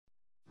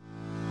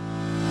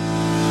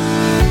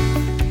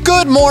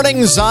Good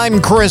mornings, I'm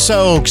Chris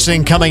Oakes,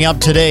 and coming up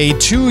today,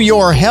 To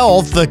Your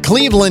Health, the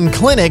Cleveland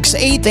Clinic's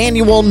 8th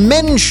annual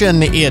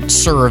Mention It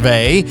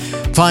survey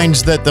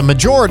finds that the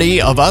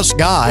majority of us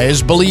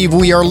guys believe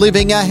we are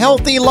living a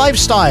healthy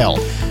lifestyle,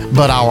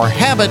 but our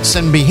habits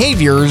and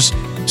behaviors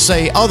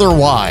say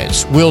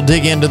otherwise. We'll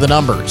dig into the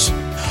numbers.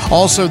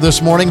 Also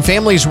this morning,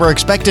 families were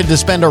expected to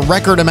spend a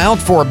record amount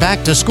for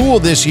back to school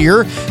this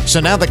year, so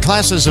now that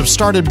classes have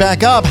started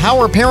back up, how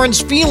are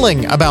parents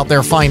feeling about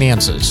their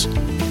finances?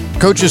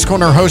 Coach's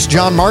Corner host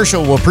John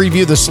Marshall will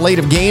preview the slate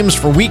of games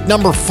for week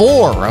number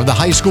 4 of the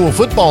high school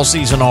football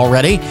season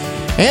already.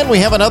 And we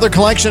have another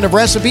collection of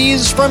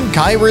recipes from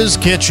Kyra's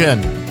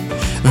Kitchen.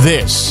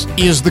 This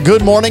is the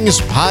Good Mornings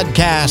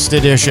Podcast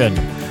Edition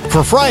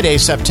for Friday,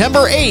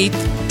 September 8th,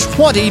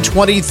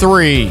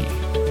 2023.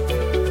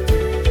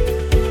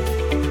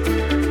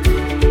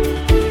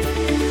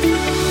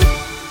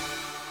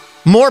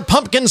 More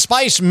pumpkin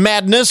spice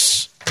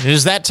madness. It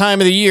is that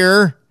time of the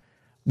year.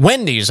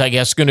 Wendy's, I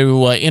guess, going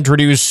to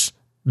introduce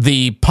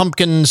the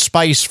pumpkin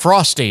spice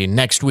frosty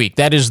next week.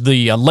 That is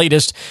the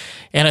latest.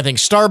 And I think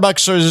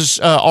Starbucks is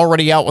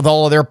already out with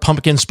all of their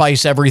pumpkin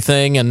spice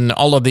everything, and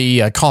all of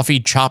the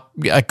coffee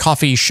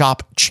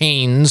shop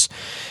chains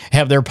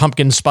have their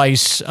pumpkin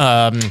spice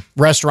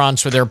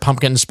restaurants with their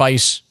pumpkin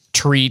spice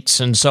treats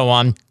and so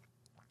on.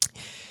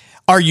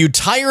 Are you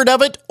tired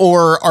of it,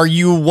 or are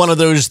you one of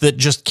those that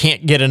just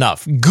can't get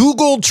enough?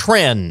 Google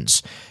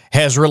Trends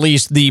has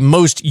released the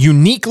most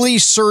uniquely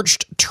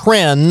searched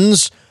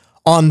trends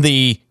on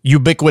the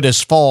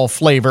ubiquitous fall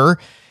flavor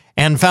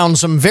and found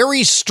some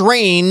very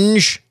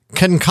strange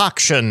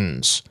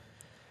concoctions.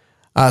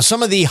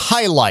 Some of the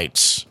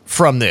highlights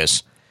from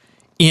this.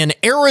 In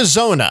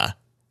Arizona,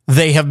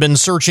 they have been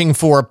searching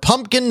for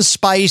pumpkin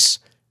spice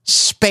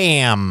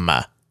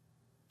spam.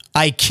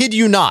 I kid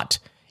you not.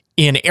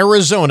 In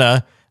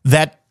Arizona,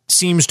 that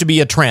seems to be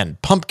a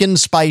trend. Pumpkin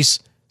spice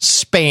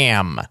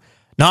spam.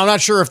 Now, I'm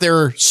not sure if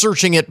they're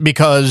searching it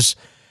because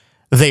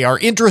they are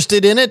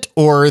interested in it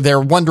or they're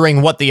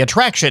wondering what the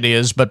attraction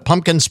is, but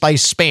pumpkin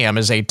spice spam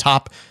is a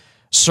top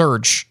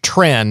search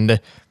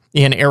trend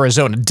in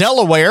Arizona.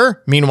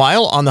 Delaware,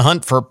 meanwhile, on the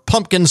hunt for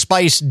pumpkin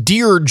spice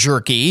deer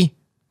jerky.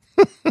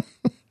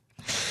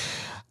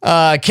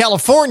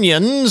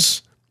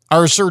 Californians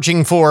are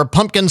searching for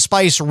pumpkin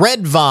spice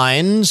red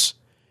vines.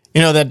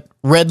 You know, that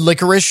red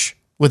licorice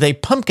with a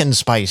pumpkin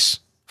spice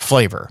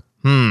flavor.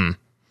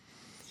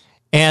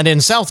 And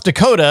in South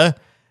Dakota,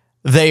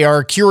 they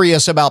are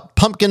curious about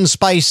pumpkin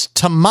spice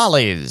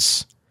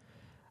tamales.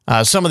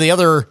 Some of the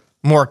other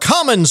more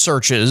common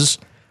searches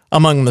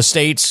among the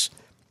states: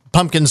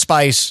 pumpkin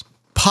spice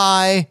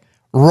pie,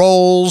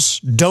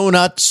 rolls,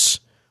 donuts,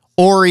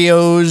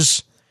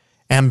 Oreos,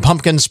 and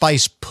pumpkin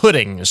spice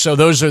pudding. So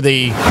those are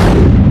the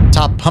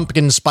top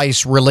pumpkin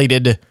spice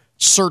related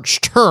search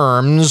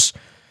terms,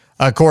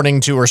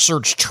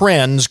 search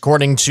trends,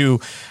 according to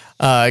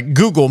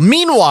Google.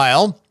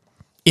 Meanwhile,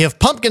 if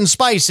pumpkin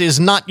spice is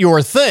not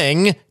your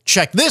thing,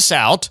 check this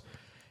out.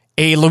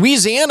 A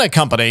Louisiana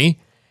company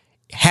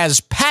has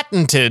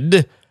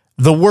patented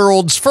the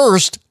world's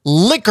first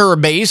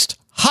liquor-based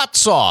hot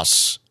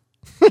sauce.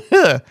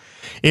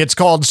 It's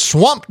called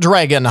Swamp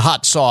Dragon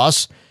Hot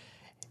Sauce.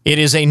 It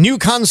is a new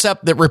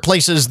concept that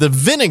replaces the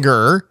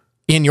vinegar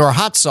in your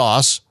hot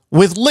sauce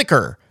with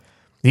liquor.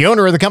 The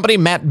owner of the company,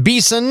 Matt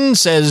Beeson,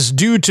 says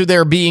due to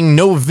there being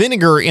no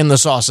vinegar in the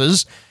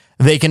sauces,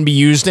 they can be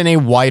used in a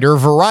wider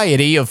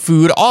variety of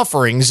food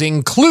offerings,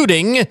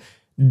 including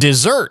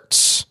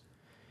desserts.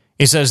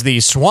 He says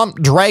the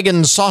Swamp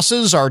Dragon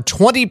sauces are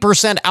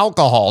 20%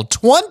 alcohol,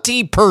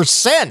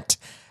 20%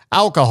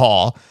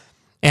 alcohol,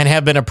 and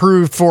have been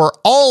approved for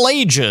all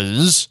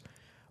ages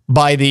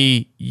by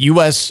the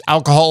U.S.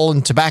 Alcohol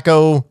and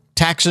Tobacco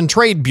Tax and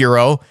Trade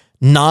Bureau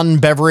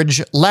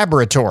Non-Beverage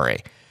Laboratory.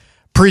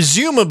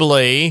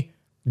 Presumably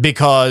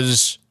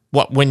because,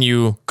 when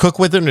you cook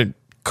with it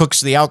cooks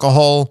the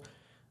alcohol,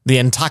 the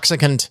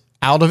intoxicant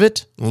out of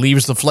it,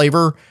 leaves the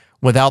flavor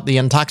without the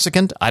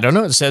intoxicant. I don't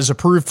know. It says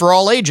approved for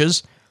all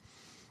ages.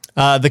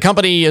 The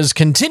company is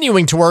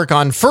continuing to work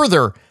on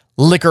further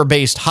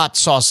liquor-based hot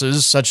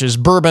sauces, such as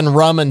bourbon,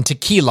 rum, and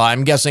tequila.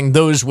 I'm guessing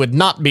those would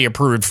not be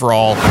approved for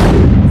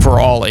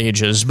all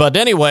ages. But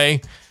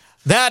anyway,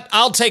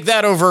 I'll take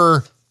that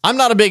over. I'm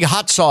not a big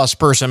hot sauce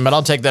person, but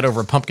I'll take that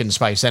over pumpkin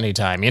spice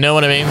anytime. You know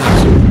what I mean?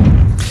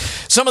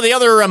 Some of the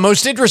other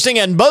most interesting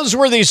and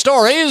buzzworthy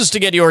stories to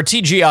get your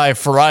TGI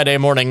Friday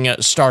morning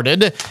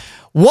started.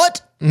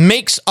 What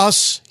makes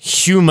us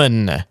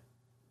human? Have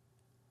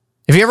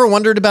you ever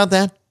wondered about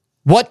that?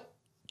 What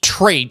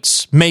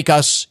traits make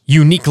us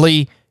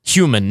uniquely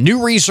human?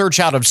 New research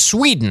out of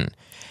Sweden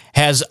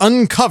has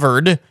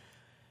uncovered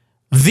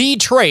the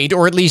trait,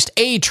 or at least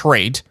a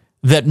trait,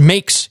 that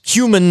makes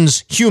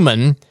humans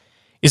human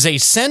is a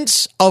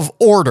sense of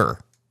order.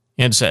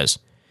 It says,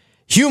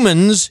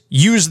 humans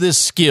use this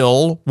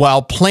skill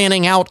while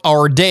planning out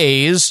our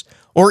days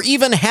or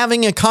even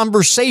having a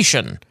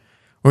conversation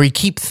where we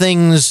keep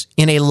things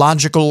in a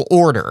logical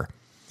order.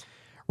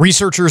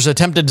 Researchers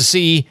attempted to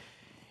see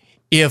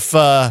if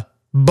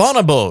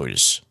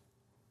bonobos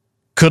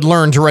could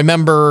learn to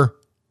remember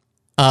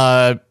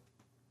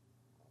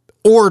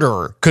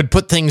order, could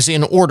put things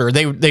in order.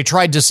 They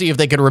tried to see if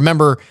they could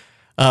remember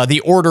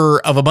the order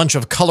of a bunch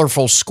of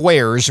colorful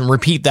squares and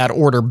repeat that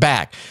order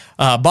back.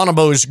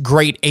 Bonobos,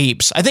 great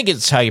apes. I think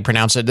it's how you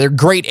pronounce it. They're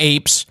great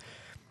apes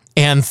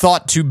and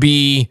thought to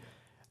be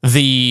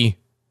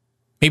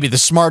maybe the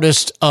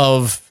smartest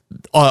of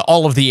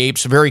all of the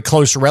apes, very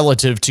close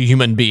relative to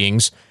human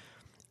beings.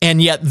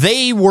 And yet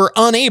they were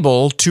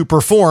unable to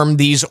perform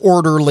these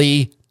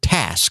orderly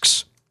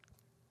tasks.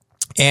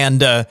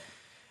 And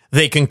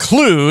they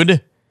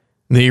conclude,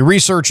 the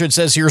research, it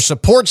says here,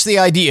 supports the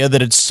idea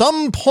that at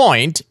some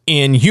point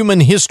in human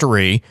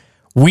history,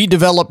 we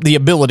developed the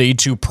ability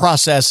to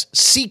process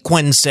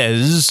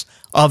sequences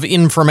of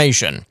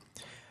information,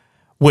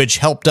 which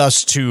helped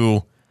us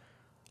to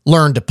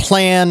learn to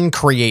plan,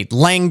 create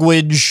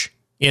language.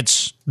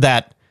 It's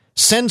that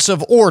sense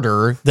of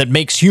order that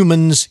makes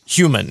humans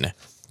human.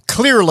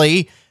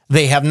 Clearly,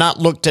 they have not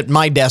looked at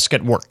my desk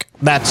at work.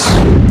 That's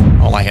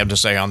all I have to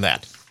say on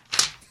that.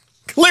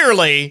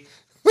 Clearly,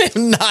 they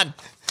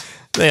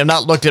have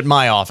not looked at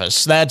my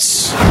office.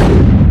 That's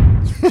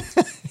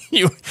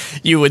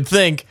you would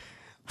think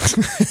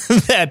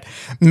that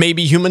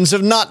maybe humans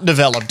have not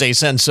developed a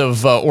sense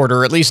of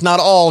order, at least not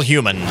all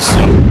humans. So,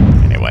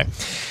 anyway,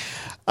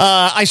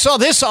 I saw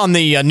this on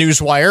the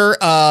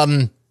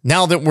newswire.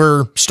 Now that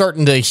we're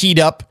starting to heat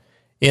up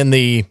in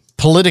the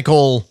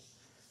political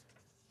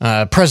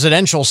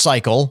presidential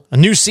cycle, a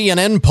new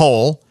CNN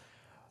poll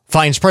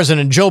finds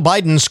President Joe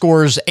Biden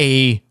scores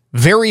a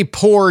very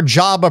poor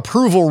job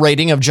approval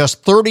rating of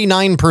just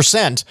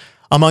 39%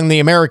 among the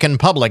American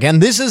public.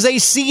 And this is a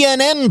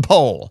CNN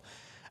poll.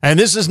 And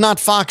this is not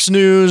Fox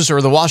News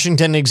or the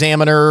Washington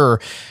Examiner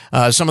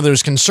or some of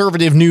those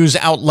conservative news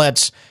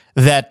outlets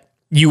that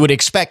you would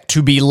expect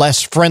to be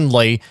less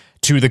friendly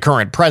to the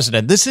current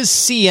president. This is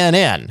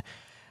CNN.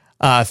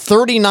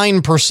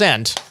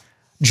 39%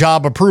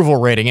 job approval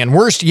rating. And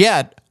worst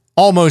yet,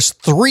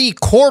 almost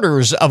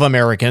 3/4 of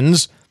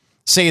Americans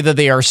say that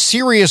they are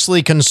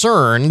seriously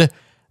concerned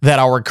that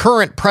our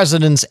current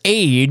president's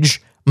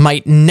age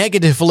might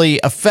negatively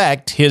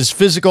affect his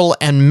physical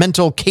and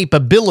mental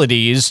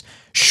capabilities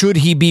should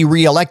he be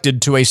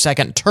reelected to a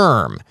second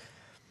term.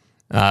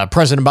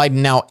 President Biden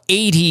now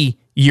 80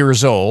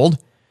 years old.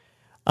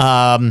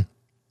 What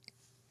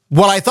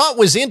I thought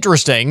was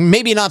interesting,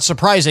 maybe not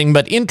surprising,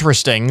 but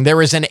interesting,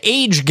 there is an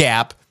age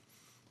gap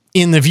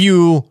in the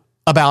view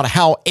about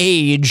how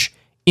age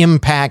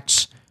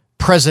impacts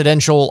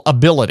presidential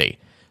ability.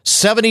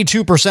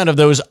 72% of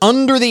those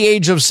under the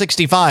age of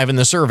 65 in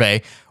the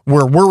survey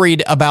were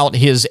worried about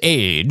his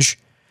age,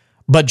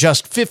 but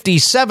just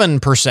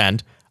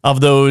 57%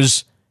 of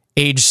those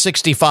age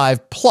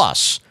 65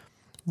 plus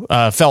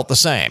felt the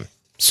same.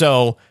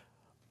 So,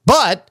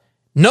 but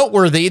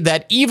noteworthy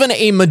that even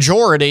a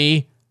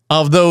majority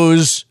of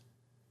those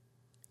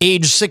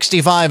age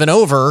 65 and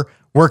over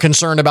were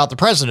concerned about the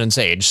president's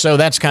age. So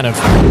that's kind of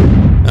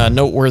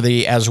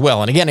noteworthy as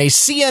well. And again, a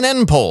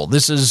CNN poll.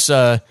 This is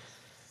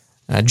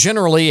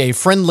generally a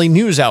friendly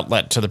news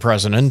outlet to the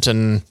president,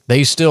 and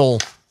they still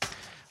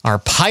are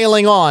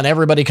piling on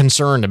everybody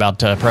concerned about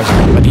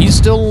president. But he's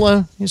still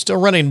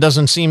running. It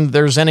doesn't seem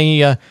there's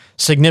any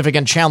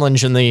significant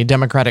challenge in the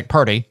Democratic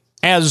Party,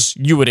 as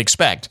you would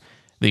expect.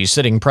 The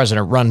sitting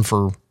president running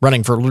for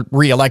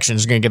re-election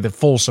is going to get the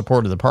full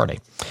support of the party.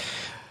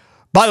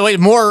 By the way,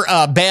 more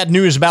bad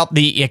news about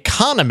the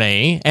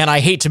economy, and I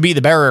hate to be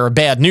the bearer of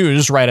bad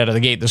news right out of the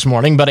gate this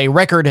morning, but a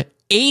record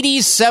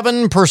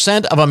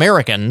 87% of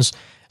Americans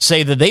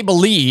say that they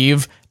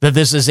believe that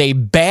this is a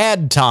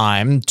bad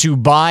time to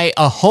buy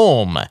a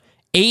home.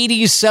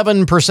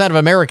 87% of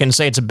Americans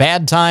say it's a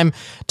bad time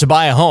to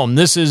buy a home.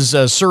 This is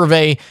a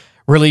survey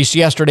released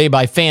yesterday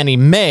by Fannie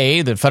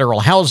Mae, the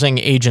federal housing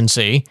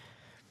agency.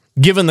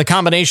 Given the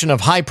combination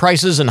of high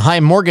prices and high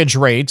mortgage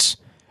rates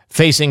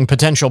facing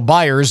potential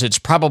buyers, it's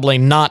probably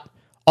not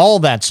all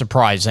that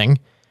surprising.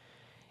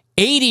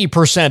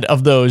 80%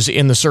 of those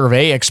in the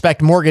survey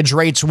expect mortgage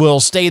rates will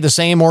stay the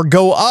same or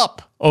go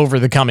up over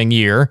the coming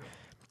year,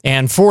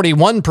 and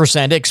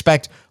 41%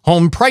 expect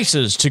home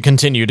prices to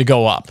continue to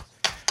go up.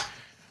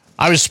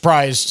 I was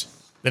surprised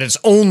that it's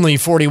only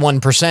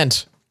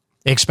 41%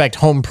 expect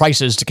home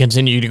prices to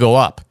continue to go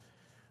up.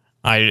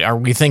 Are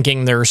we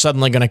thinking they're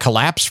suddenly going to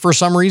collapse for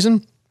some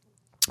reason?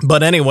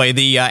 But anyway,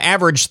 the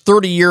average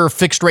 30-year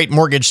fixed-rate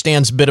mortgage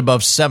stands a bit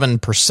above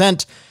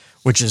 7%,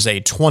 which is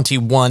a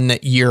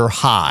 21-year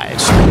high.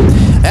 So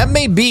that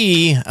may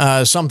be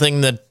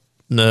something that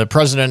the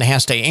president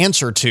has to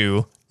answer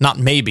to. Not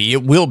maybe,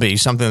 it will be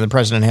something the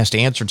president has to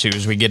answer to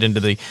as we get into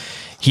the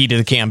heat of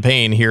the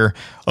campaign here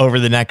over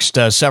the next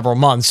several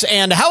months.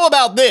 And how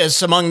about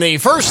this? Among the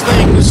first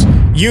things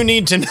you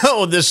need to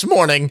know this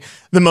morning,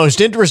 the most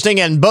interesting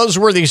and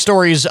buzzworthy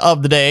stories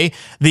of the day,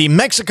 the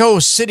Mexico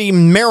City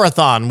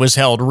Marathon was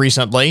held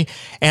recently,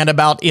 and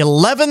about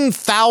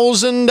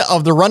 11,000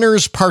 of the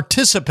runners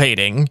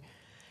participating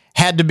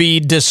had to be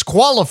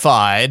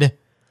disqualified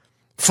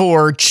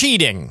for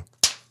cheating.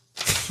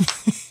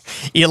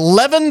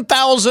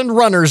 11,000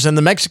 runners in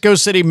the Mexico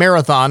City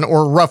Marathon,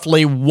 or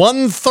roughly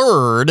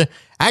one-third,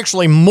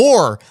 actually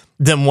more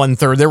than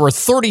one-third. There were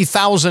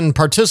 30,000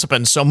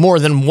 participants, so more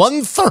than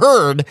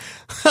one-third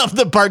of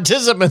the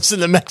participants in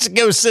the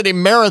Mexico City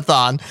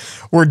Marathon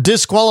were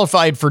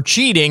disqualified for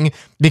cheating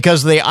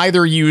because they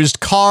either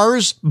used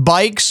cars,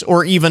 bikes,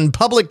 or even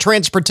public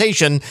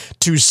transportation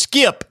to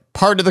skip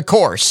part of the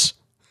course.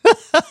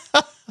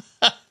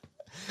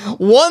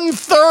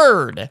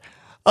 One-third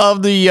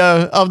of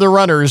the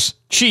runners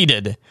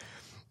cheated.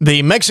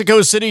 The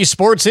Mexico City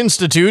Sports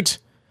Institute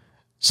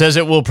says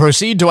it will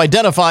proceed to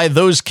identify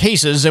those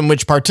cases in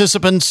which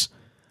participants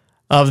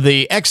of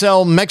the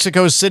XL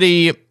Mexico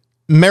City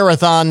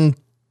Marathon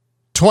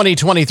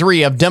 2023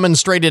 have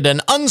demonstrated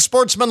an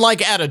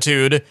unsportsmanlike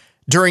attitude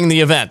during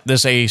the event.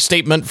 This is a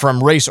statement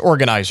from race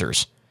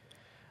organizers.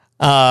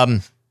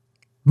 By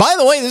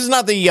the way, this is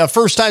not the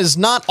first time. It's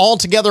not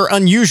altogether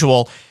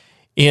unusual.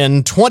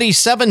 In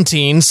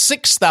 2017,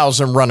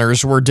 6,000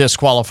 runners were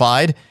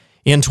disqualified.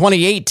 In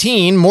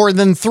 2018, more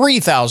than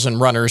 3,000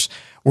 runners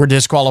were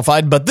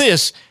disqualified. But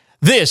this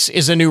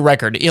is a new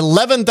record.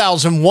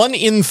 11,000, 1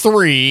 in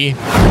 3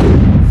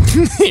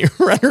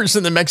 runners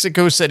in the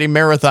Mexico City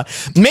Marathon.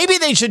 Maybe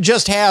they should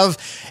just have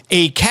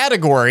a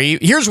category.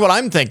 Here's what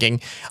I'm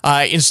thinking.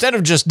 Instead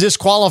of just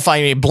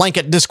disqualifying a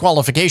blanket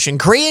disqualification,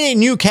 create a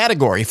new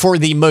category for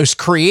the most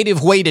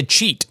creative way to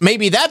cheat.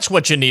 Maybe that's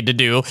what you need to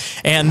do.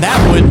 And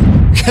that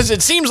would, because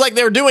it seems like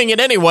they're doing it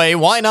anyway,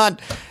 why not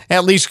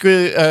at least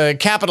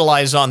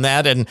capitalize on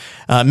that and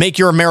make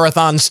your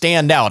marathon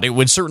stand out? It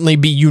would certainly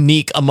be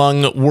unique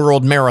among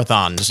world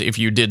marathons if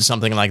you did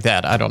something like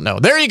that. I don't know.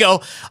 There you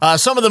go.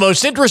 Some of the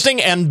most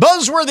interesting and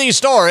buzzworthy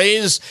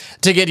stories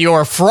to get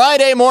your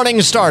Friday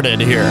morning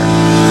started here.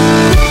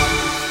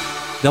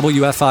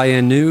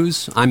 WFIN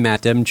News, I'm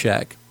Matt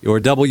Demchek. Your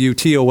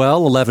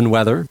WTOL 11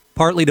 weather.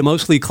 Partly to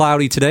mostly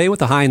cloudy today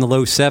with a high in the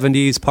low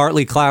 70s.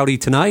 Partly cloudy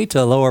tonight,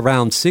 a low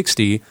around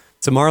 60.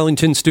 Some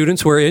Arlington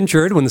students were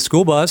injured when the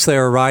school bus they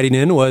were riding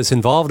in was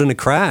involved in a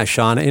crash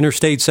on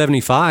Interstate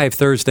 75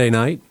 Thursday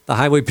night. The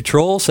Highway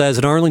Patrol says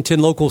an Arlington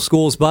local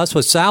school's bus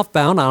was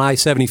southbound on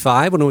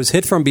I-75 when it was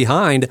hit from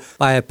behind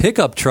by a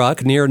pickup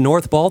truck near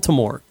North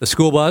Baltimore. The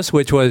school bus,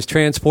 which was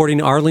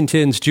transporting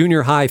Arlington's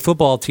junior high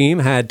football team,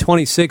 had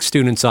 26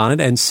 students on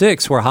it, and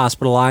 6 were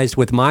hospitalized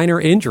with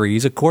minor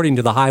injuries, according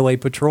to the Highway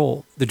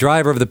Patrol. The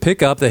driver of the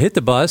pickup that hit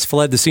the bus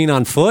fled the scene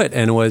on foot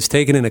and was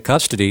taken into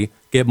custody.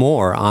 Get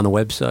more on the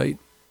website.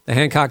 The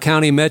Hancock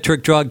County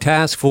Metric Drug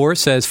Task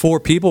Force says 4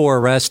 people were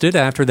arrested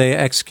after they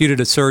executed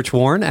a search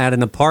warrant at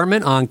an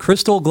apartment on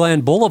Crystal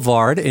Glen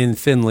Boulevard in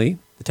Findlay.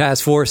 The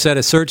task force said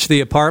a search of the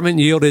apartment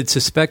yielded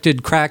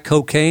suspected crack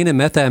cocaine and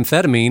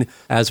methamphetamine,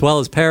 as well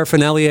as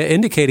paraphernalia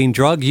indicating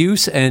drug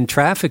use and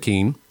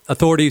trafficking.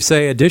 Authorities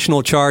say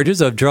additional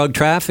charges of drug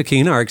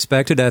trafficking are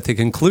expected at the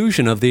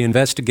conclusion of the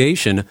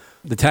investigation.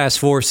 The task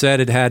force said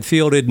it had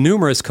fielded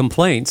numerous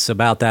complaints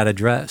about that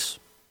address.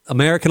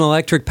 American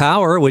Electric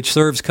Power, which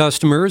serves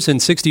customers in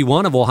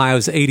 61 of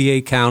Ohio's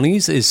 88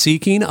 counties, is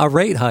seeking a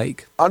rate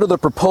hike. Under the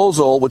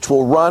proposal, which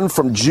will run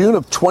from June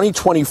of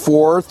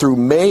 2024 through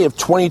May of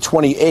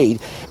 2028,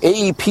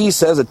 AEP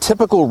says a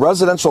typical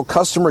residential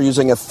customer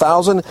using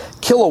 1,000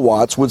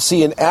 kilowatts would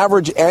see an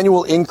average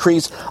annual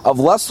increase of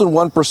less than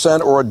 1%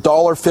 or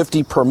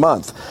 $1.50 per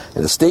month.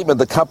 In a statement,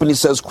 the company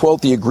says,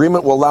 quote, the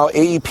agreement will allow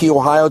AEP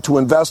Ohio to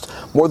invest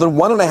more than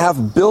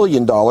 $1.5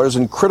 billion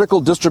in critical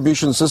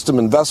distribution system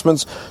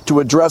investments to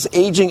address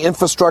aging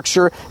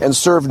infrastructure and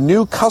serve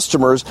new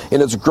customers in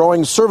its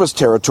growing service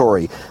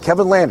territory.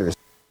 Kevin Landers.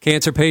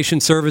 Cancer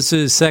Patient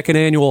Services' second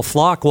annual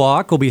Flock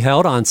Walk will be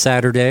held on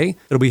Saturday.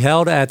 It'll be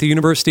held at the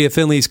University of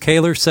Findlay's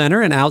Kaler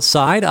Center and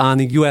outside on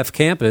the UF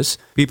campus.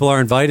 People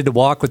are invited to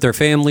walk with their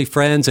family,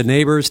 friends, and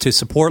neighbors to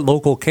support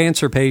local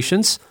cancer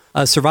patients.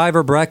 A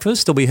survivor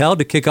breakfast will be held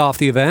to kick off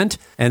the event,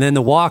 and then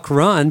the walk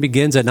run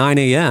begins at 9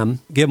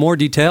 a.m. Get more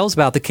details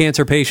about the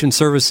Cancer Patient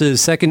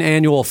Services' second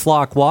annual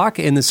Flock Walk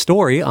in the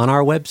story on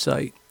our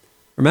website.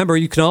 Remember,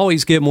 you can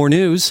always get more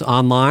news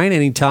online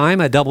anytime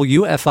at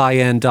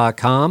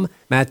WFIN.com.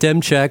 Matt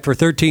Demchek for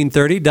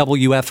 1330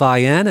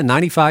 WFIN and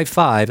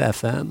 95.5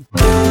 FM.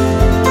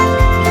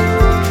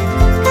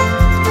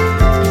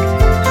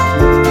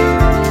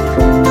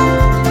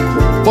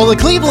 Well, the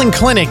Cleveland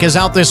Clinic is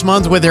out this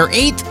month with their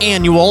 8th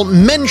annual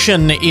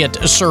Mention It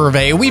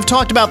survey. We've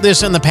talked about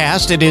this in the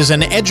past. It is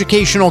an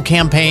educational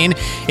campaign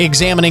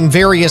examining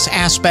various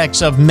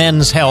aspects of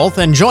men's health.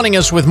 And joining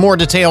us with more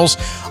details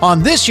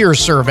on this year's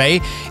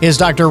survey is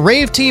Dr.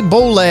 Revati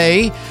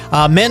Bolay,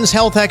 men's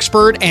health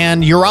expert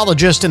and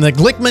urologist in the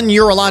Glickman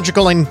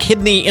Urological and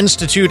Kidney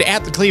Institute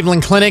at the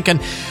Cleveland Clinic.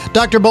 And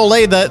Dr.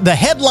 Bolay, the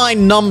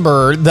headline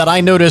number that I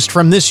noticed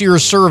from this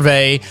year's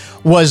survey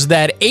was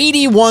that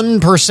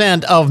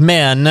 81% of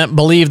men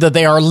believe that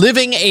they are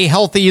living a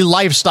healthy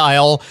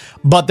lifestyle,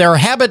 but their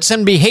habits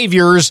and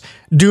behaviors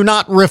do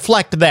not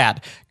reflect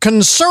that.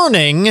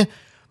 Concerning,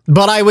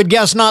 but I would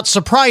guess not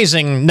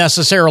surprising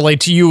necessarily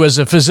to you as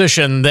a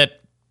physician,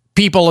 that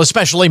people,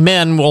 especially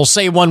men, will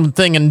say one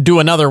thing and do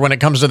another when it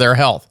comes to their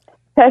health.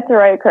 That's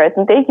right, Chris.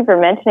 And thank you for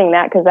mentioning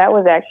that, because that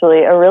was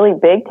actually a really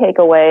big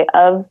takeaway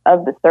of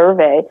the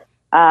survey,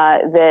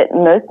 that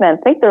most men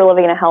think they're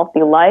living a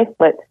healthy life,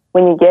 but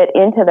when you get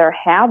into their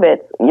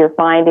habits, you're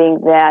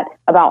finding that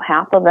about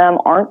half of them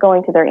aren't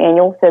going to their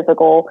annual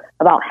physical,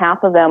 about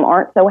half of them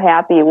aren't so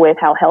happy with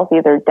how healthy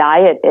their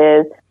diet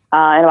is,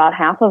 and about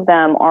half of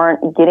them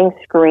aren't getting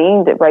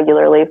screened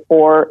regularly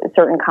for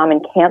certain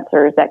common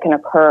cancers that can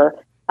occur.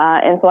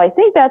 And so I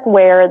think that's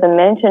where the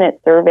Mention It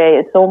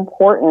survey is so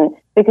important,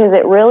 because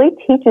it really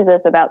teaches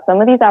us about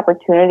some of these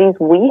opportunities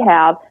we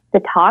have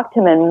to talk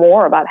to men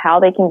more about how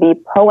they can be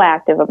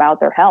proactive about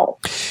their health.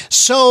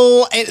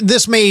 So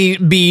this may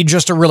be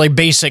just a really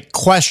basic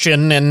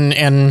question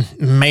and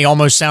may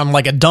almost sound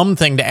like a dumb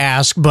thing to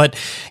ask, but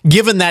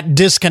given that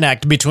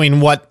disconnect between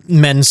what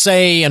men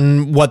say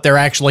and what they're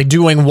actually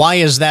doing, why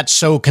is that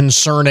so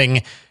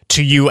concerning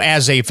to you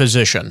as a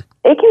physician?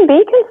 It can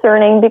be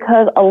concerning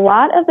because a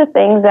lot of the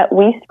things that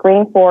we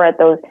screen for at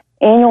those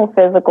annual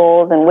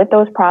physicals and with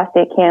those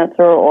prostate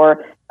cancer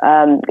or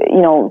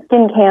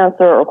skin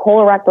cancer or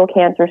colorectal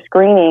cancer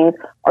screenings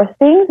are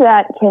things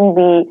that can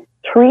be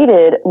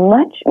treated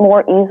much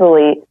more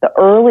easily the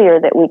earlier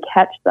that we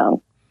catch them.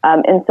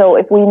 And so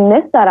if we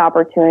miss that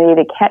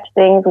opportunity to catch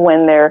things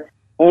when they're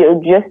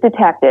just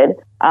detected,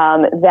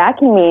 that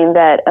can mean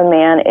that a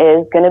man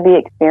is going to be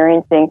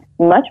experiencing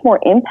much more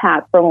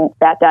impact from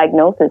that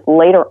diagnosis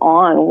later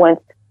on once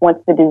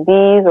the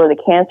disease or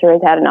the cancer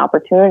has had an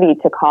opportunity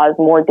to cause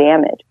more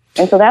damage.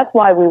 And so that's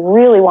why we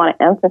really want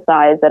to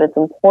emphasize that it's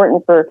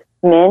important for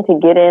men to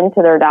get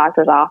into their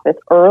doctor's office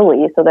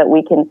early so that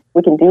we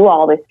can do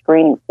all this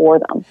screening for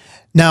them.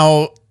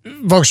 Now,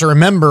 folks,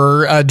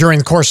 remember during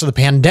the course of the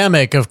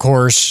pandemic, of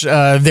course,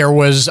 there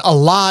were a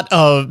lot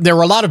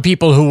of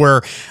people who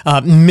were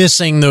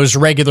missing those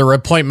regular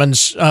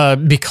appointments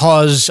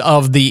because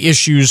of the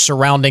issues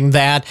surrounding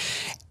that.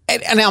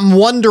 And I'm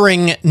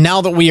wondering,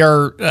 now that we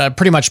are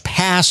pretty much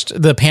past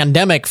the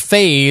pandemic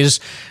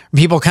phase,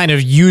 people kind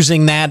of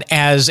using that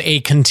as a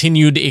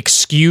continued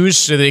excuse,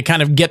 so they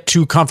kind of get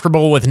too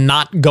comfortable with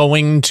not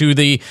going to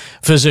the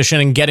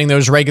physician and getting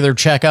those regular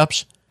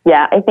checkups?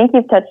 Yeah, I think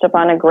you've touched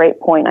upon a great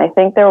point. I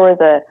think there was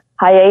a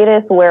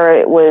hiatus where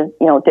it was,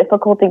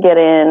 difficult to get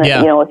in.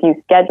 Yeah. If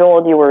you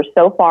scheduled, you were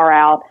so far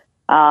out.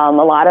 A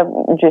lot of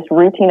just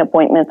routine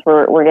appointments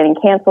were getting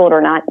canceled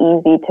or not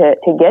easy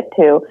to get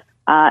to.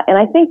 And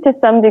I think to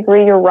some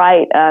degree, you're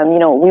right.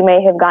 We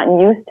may have gotten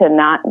used to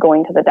not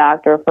going to the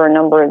doctor for a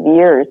number of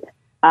years.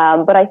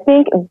 But I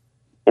think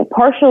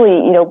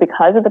partially,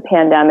 because of the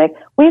pandemic,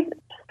 we've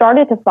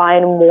started to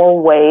find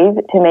more ways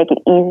to make it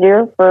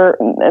easier for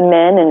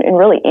men and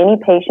really any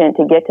patient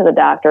to get to the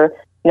doctor.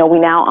 We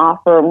now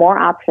offer more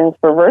options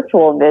for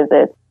virtual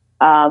visits,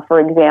 for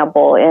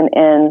example,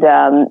 and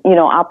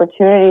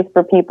opportunities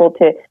for people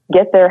to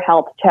get their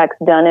health checks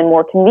done in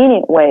more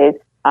convenient ways.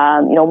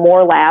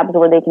 More labs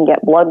where they can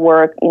get blood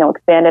work,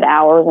 expanded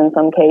hours in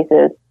some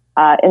cases.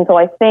 And so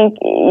I think,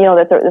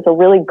 that's a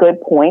really good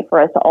point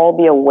for us to all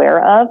be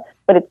aware of,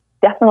 but it's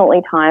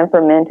definitely time for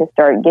men to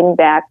start getting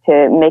back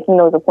to making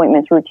those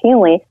appointments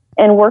routinely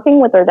and working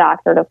with their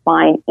doctor to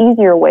find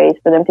easier ways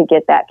for them to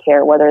get that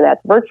care, whether that's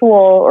virtual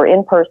or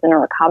in person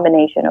or a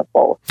combination of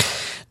both.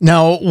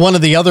 Now, one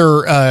of the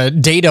other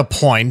data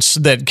points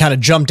that kind of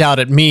jumped out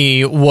at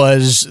me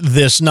was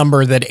this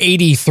number that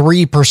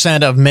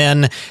 83% of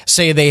men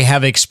say they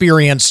have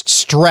experienced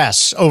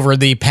stress over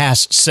the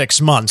past 6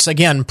 months.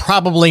 Again,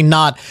 probably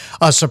not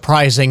a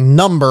surprising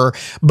number,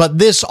 but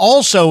this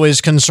also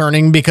is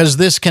concerning because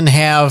this can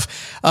have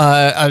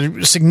a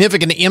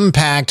significant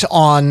impact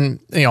on,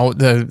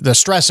 the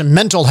stress and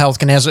mental health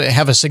can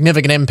have a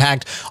significant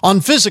impact on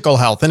physical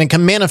health, and it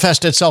can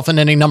manifest itself in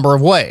any number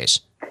of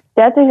ways.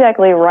 That's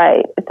exactly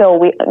right. So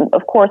we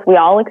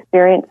all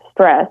experience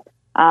stress,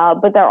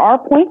 but there are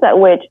points at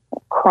which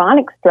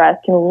chronic stress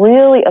can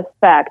really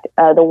affect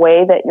the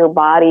way that your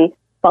body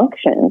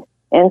functions.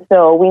 And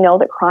so we know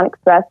that chronic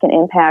stress can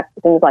impact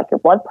things like your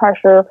blood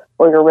pressure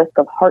or your risk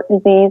of heart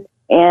disease.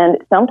 And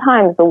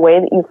sometimes the way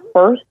that you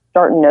first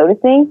start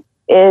noticing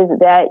is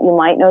that you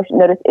might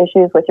notice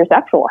issues with your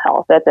sexual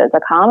health. That's a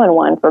common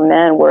one for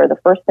men, where the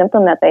first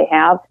symptom that they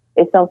have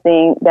is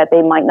something that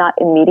they might not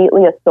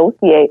immediately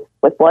associate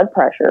with blood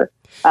pressure.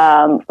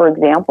 For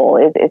example,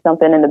 is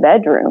something in the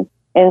bedroom.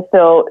 And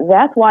so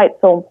that's why it's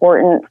so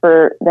important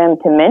for them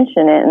to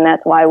mention it. And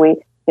that's why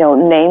we,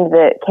 named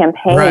the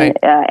campaign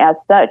as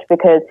such,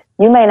 because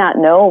you may not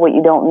know what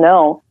you don't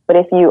know. But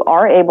if you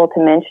are able to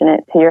mention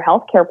it to your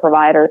healthcare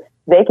provider,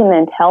 they can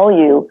then tell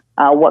you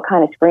what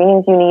kind of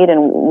screenings you need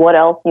and what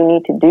else you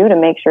need to do to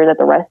make sure that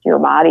the rest of your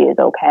body is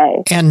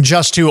okay. And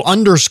just to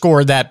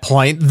underscore that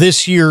point,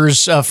 this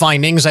year's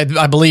findings,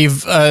 I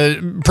believe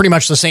pretty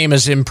much the same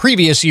as in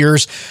previous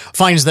years,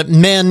 finds that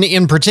men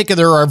in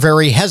particular are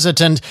very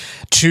hesitant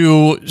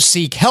to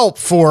seek help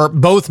for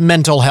both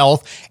mental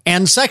health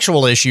and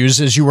sexual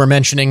issues, as you were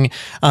mentioning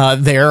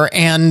there.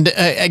 And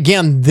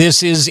again,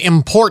 this is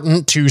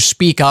important to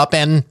speak up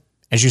and,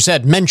 as you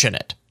said, mention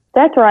it.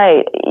 That's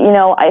right.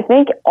 I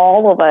think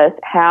all of us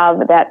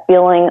have that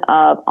feeling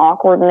of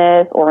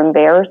awkwardness or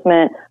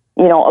embarrassment,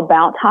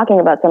 about talking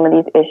about some of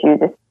these issues,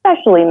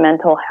 especially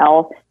mental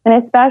health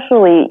and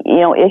especially,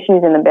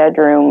 issues in the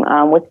bedroom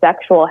with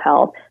sexual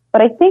health.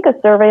 But I think a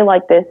survey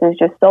like this is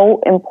just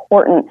so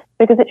important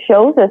because it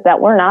shows us that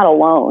we're not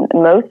alone.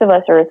 Most of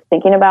us are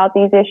thinking about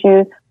these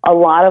issues. A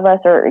lot of us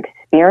are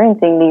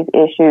experiencing these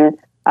issues,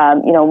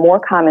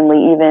 more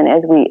commonly even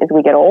as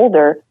we get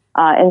older.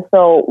 And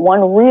so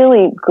one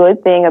really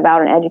good thing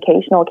about an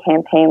educational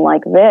campaign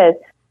like this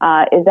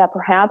is that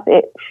perhaps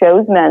it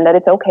shows men that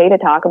it's okay to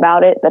talk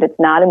about it, that it's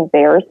not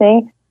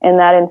embarrassing, and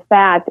that in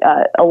fact,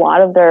 a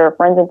lot of their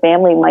friends and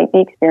family might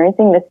be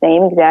experiencing the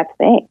same exact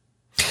thing.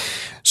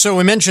 So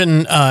we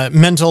mentioned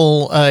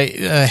mental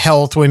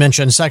health. We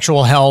mentioned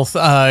sexual health.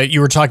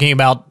 You were talking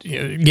about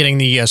getting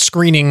the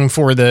screening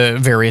for the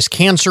various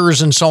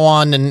cancers and so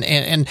on.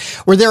 And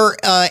was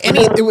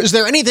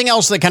there anything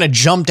else that kind of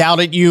jumped out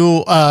at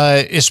you,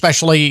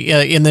 especially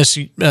in this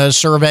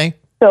survey?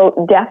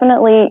 So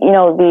definitely,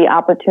 the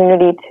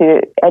opportunity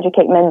to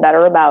educate men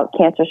better about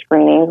cancer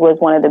screenings was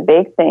one of the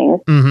big things.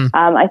 Mm-hmm.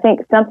 I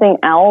think something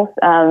else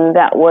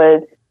that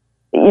was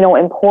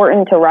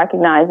important to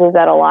recognize is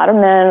that a lot of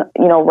men,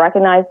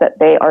 recognize that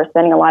they are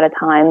spending a lot of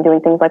time doing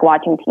things like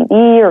watching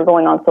TV or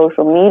going on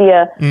social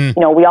media.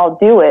 We all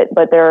do it,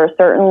 but there are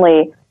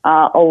certainly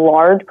a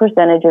large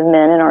percentage of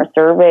men in our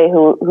survey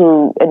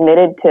who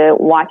admitted to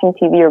watching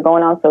TV or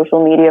going on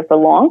social media for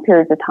long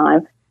periods of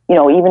time,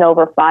 even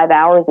over 5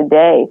 hours a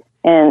day.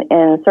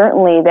 And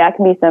certainly that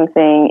can be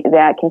something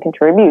that can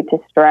contribute to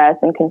stress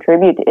and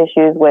contribute to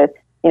issues with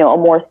a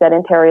more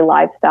sedentary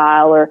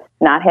lifestyle or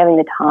not having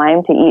the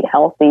time to eat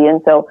healthy.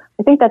 And so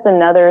I think that's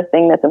another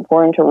thing that's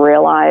important to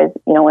realize,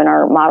 in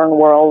our modern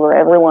world where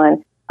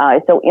everyone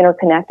is so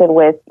interconnected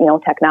with,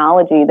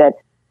 technology that,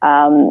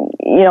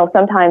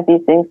 sometimes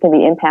these things can be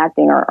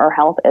impacting our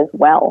health as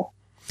well.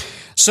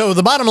 So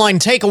the bottom line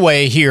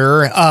takeaway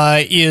here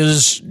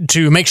is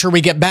to make sure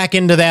we get back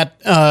into that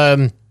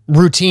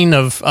routine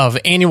of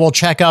annual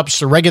checkups,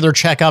 the regular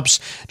checkups,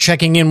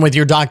 checking in with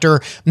your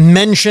doctor,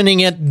 mentioning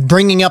it,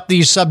 bringing up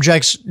these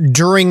subjects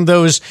during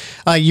those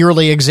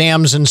yearly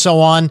exams and so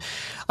on.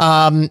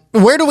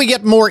 Where do we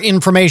get more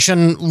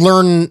information,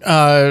 learn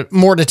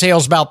more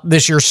details about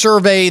this year's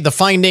survey, the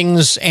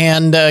findings,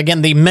 and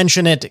again, the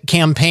Mention It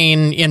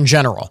campaign in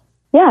general?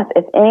 Yes,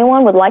 if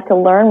anyone would like to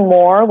learn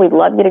more, we'd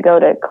love you to go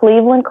to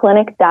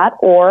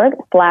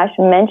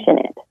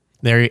clevelandclinic.org/mentionit.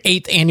 Their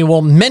 8th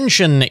annual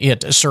Mention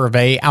It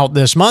survey out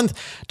this month.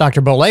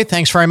 Dr. Bollet,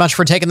 thanks very much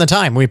for taking the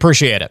time. We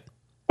appreciate it.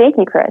 Thank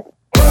you, Chris.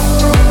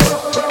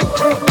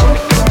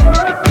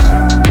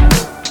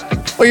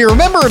 Well, you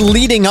remember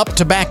leading up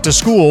to back to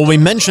school, we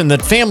mentioned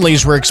that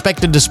families were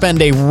expected to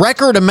spend a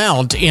record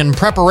amount in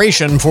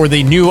preparation for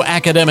the new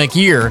academic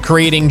year,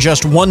 creating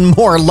just one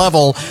more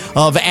level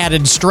of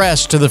added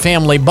stress to the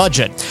family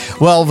budget.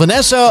 Well,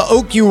 Vanessa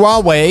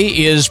Okwuawe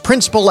is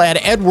principal at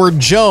Edward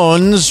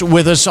Jones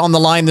with us on the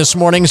line this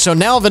morning. So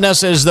now,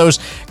 Vanessa, as those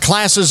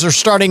classes are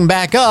starting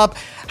back up,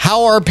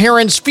 how are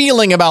parents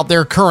feeling about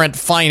their current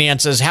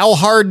finances? How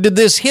hard did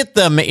this hit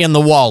them in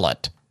the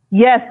wallet?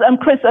 Yes,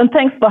 Chris, and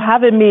thanks for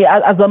having me.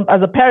 As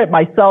a parent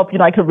myself,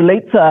 I can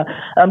relate to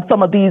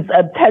some of these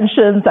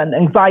tensions and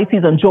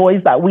anxieties and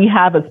joys that we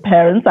have as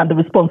parents and the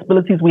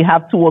responsibilities we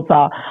have towards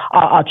our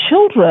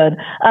children.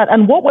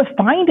 And what we're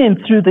finding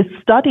through this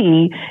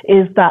study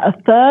is that a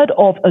third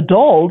of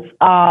adults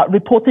are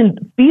reporting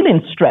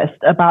feeling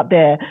stressed about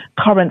their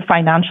current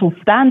financial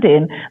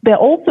standing. They're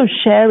also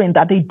sharing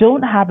that they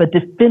don't have a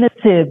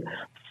definitive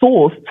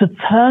source to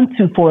turn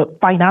to for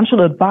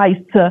financial advice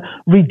to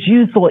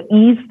reduce or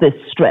ease this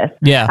stress.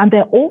 Yeah. And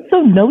they're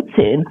also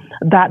noting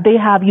that they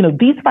have,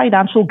 these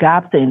financial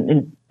gaps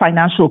in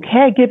financial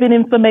caregiving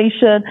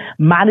information,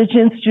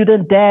 managing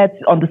student debt,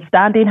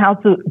 understanding how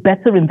to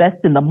better invest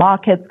in the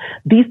markets,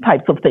 these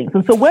types of things.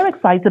 And so we're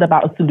excited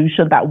about a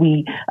solution that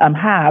we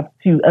have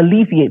to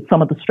alleviate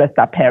some of the stress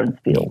that parents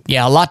feel.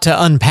 Yeah, a lot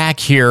to unpack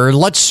here.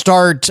 Let's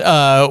start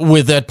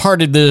with that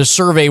part of the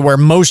survey where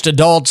most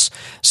adults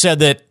said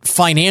that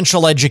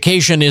financial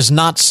education is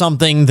not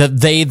something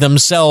that they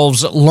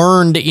themselves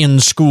learned in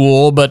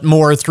school, but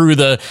more through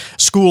the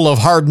school of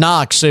hard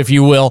knocks, if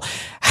you will.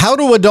 How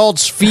do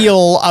adults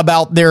feel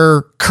about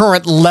their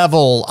current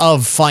level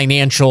of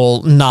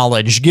financial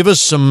knowledge? Give us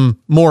some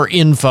more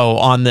info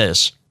on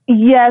this.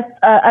 Yes,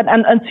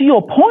 and to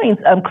your point,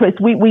 Chris,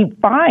 we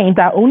find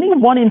that only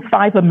 1 in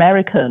 5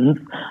 Americans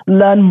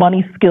learn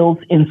money skills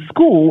in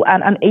school,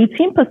 and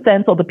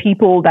 18% of the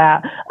people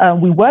that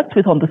we worked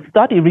with on the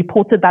study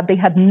reported that they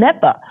had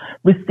never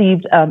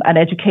received an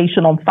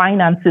education on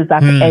finances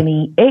at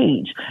any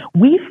age.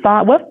 We're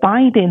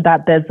finding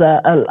that there's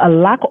a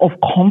lack of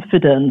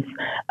confidence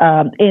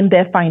in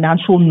their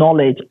financial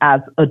knowledge as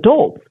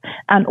adults.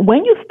 And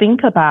when you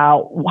think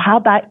about how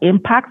that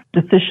impacts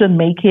decision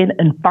making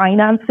and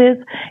finances,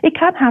 practices, it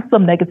can have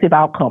some negative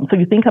outcomes. So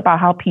you think about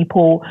how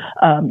people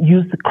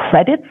use the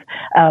credits,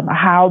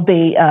 how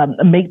they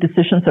make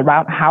decisions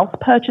around house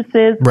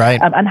purchases, right,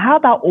 and how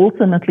that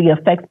ultimately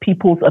affects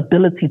people's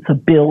ability to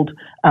build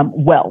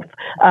wealth.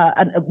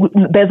 And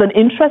there's an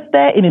interest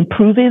there in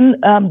improving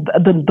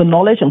the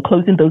knowledge and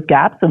closing those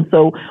gaps. And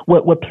so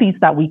we're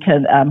pleased that we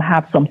can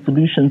have some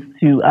solutions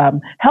to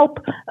help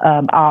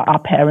our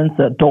parents,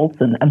 adults,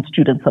 and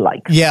students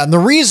alike. Yeah, and the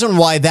reason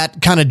why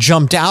that kind of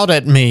jumped out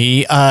at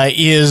me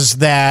is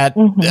that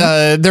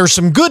there's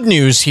some good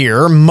news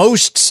here.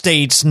 Most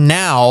states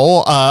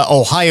now,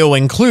 Ohio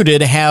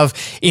included, have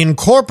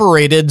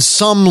incorporated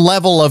some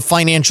level of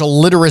financial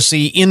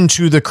literacy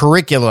into the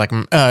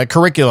curriculum,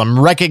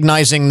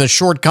 recognizing the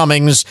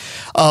shortcomings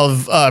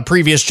of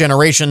previous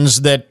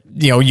generations that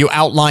you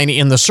outline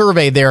in the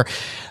survey there.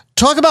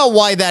 Talk about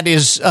why that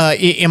is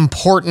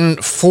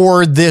important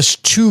for this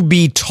to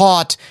be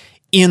taught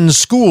in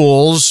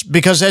schools,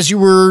 because as you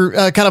were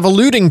kind of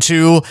alluding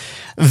to,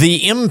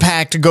 the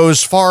impact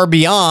goes far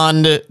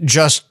beyond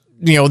just,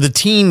 the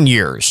teen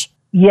years.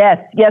 Yes,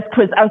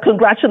 Chris, and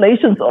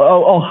congratulations,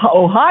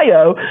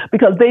 Ohio,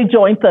 because they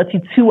joined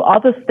 32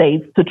 other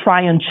states to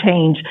try and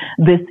change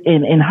this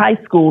in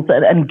high schools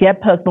and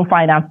get personal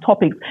finance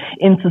topics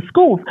into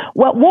schools.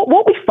 Well,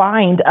 what we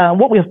find,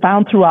 what we have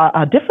found through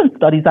our different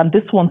studies, and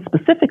this one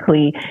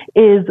specifically,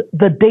 is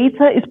the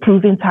data is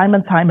proving time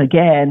and time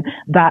again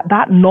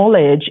that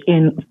knowledge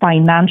in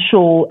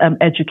financial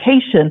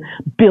education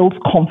builds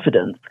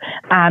confidence,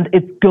 and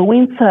it's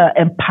going to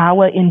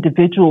empower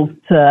individuals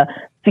to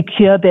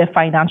secure their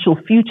financial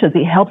futures.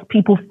 It helps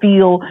people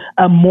feel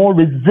more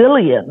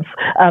resilient.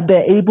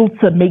 They're able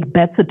to make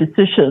better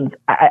decisions.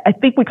 I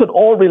think we could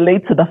all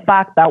relate to the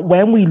fact that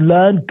when we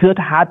learn good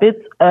habits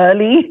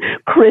early,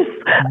 Chris,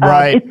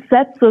 right, it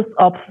sets us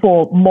up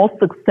for more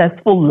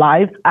successful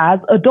lives as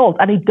adults.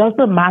 And it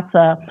doesn't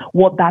matter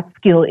what that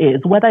skill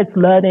is, whether it's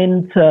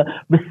learning to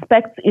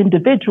respect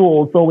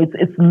individuals or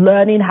it's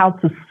learning how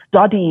to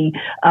study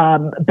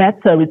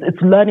better,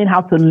 it's learning how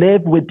to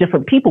live with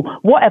different people.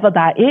 Whatever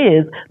that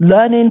is,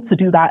 learning to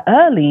do that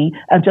early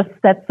and just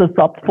sets us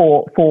up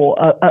for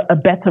a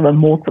better and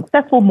more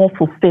successful, more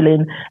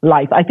fulfilling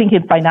life. I think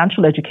in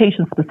financial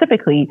education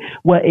specifically,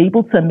 we're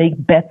able to make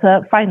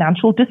better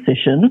financial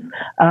decisions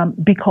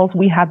because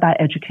we had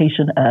that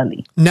education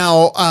early.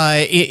 Now,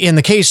 in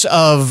the case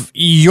of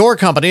your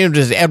company,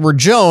 Edward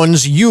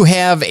Jones, you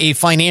have a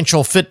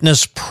financial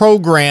fitness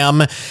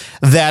program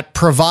that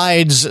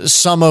provides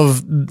some of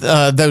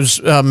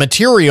those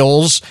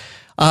materials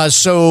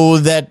so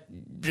that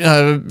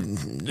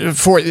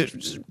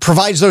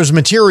provides those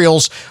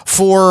materials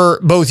for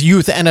both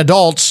youth and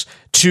adults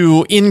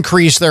to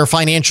increase their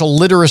financial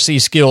literacy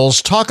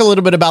skills. Talk a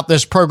little bit about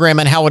this program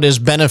and how it has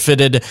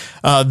benefited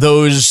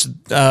those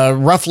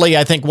roughly,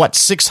 I think,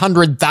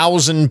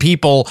 600,000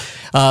 people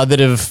that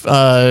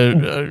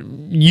have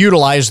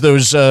utilized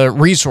those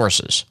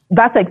resources.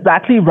 That's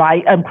exactly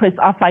right. Chris,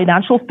 our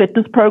financial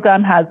fitness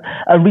program has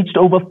reached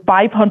over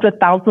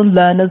 500,000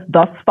 learners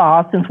thus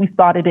far since we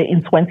started it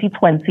in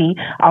 2020.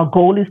 Our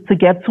goal is to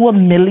get to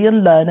 1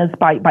 million learners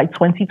by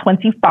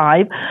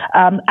 2025.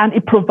 And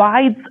it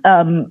provides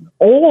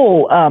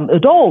all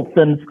adults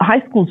and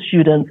high school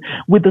students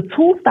with the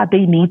tools that they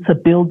need to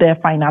build their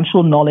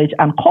financial knowledge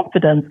and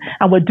confidence.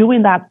 And we're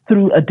doing that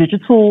through a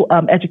digital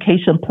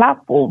education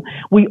platform.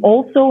 We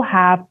also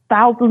have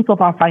thousands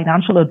of our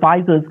financial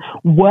advisors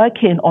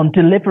working on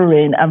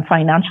delivering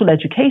financial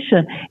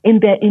education in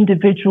their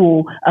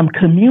individual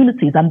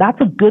communities. And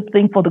that's a good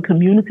thing for the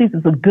communities.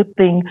 It's a good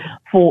thing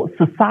for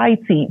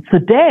society.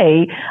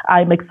 Today,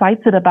 I'm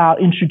excited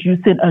about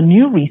introducing a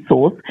new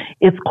resource.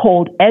 It's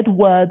called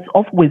Edwards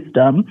of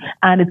Wisdom,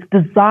 and it's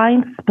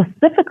designed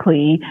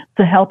specifically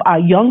to help our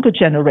younger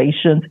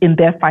generations in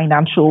their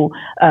financial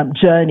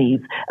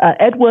journeys.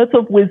 Edwards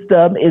of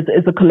Wisdom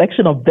is a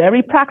collection of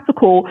very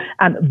practical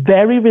and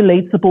very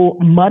relatable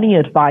money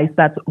advice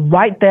that's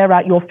right there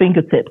at your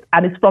fingertips,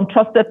 and it's from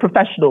trusted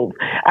professionals.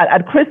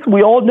 And Chris,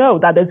 we all know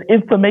that there's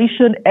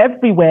information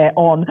everywhere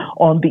on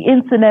the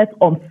internet,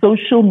 on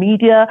social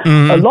media.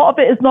 A lot of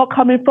it is not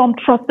coming from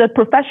trusted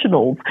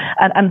professionals.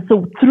 And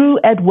so through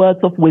Edwards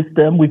of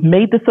Wisdom, we've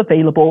made this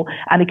available,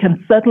 and it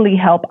can certainly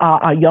help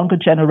our younger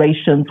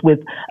generations with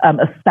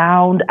a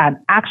sound and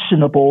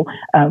actionable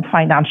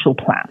financial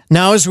plan.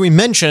 Now, as we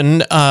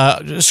mentioned,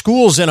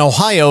 schools in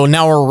Ohio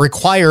now are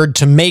required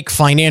to make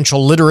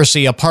financial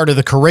literacy a part of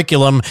the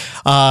curriculum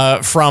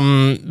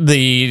from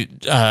the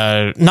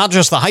not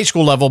just the high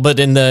school level, but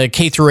in the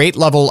K through 8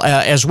 level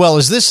as well.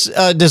 Is this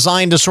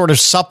designed to sort of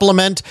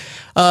supplement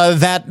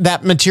that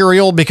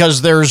material?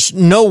 Because there's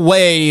no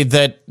way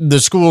that the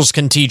schools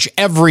can teach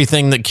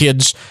everything that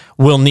kids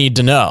will need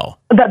to know.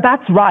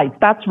 That's right.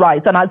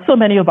 And so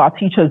many of our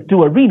teachers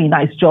do a really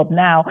nice job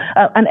now.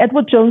 And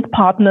Edward Jones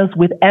partners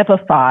with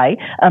EverFi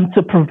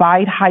to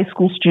provide high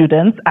school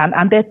students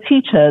and their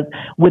teachers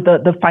with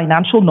the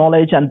financial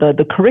knowledge and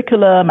the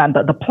curriculum and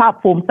the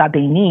platforms that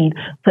they need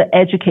to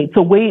educate.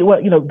 So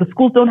the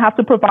schools don't have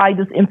to provide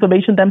this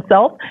information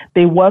themselves.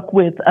 They work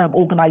with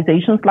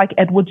organizations like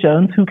Edward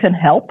Jones who can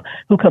help,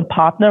 who can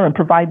partner and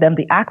provide them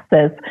the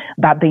access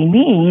that they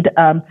need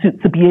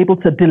to be able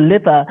to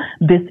deliver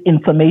this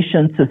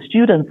information to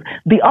students.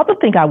 The other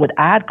thing I would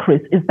add,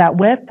 Chris, is that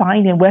we're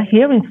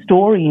hearing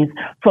stories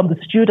from the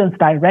students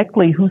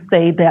directly who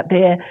say that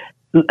they're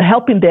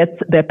helping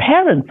their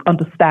parents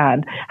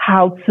understand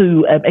how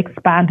to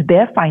expand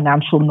their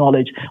financial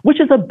knowledge,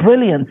 which is a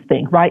brilliant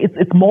thing, right?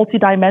 It's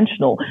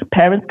multidimensional.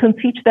 Parents can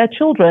teach their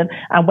children,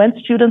 and when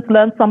students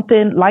learn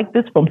something like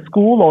this from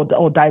school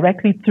or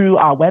directly through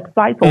our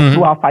website or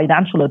through our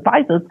financial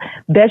advisors,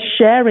 they're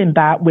sharing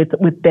that with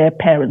their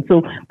parents.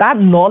 So that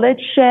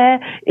knowledge share,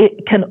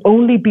 it can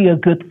only be a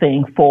good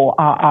thing for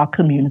our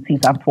communities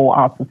and for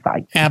our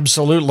society.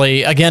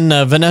 Absolutely. Again,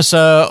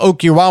 Vanessa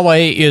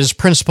Okiwawe is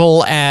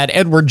principal at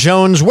Edward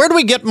Jones. Where do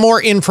we get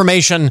more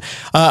information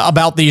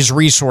about these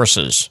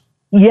resources?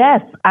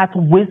 Yes, at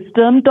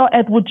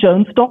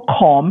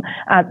wisdom.edwardjones.com.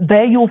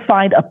 There you'll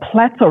find a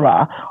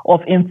plethora of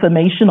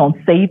information on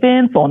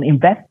savings, on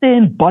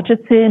investing,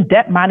 budgeting,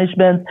 debt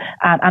management,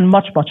 and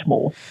much, much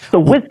more. So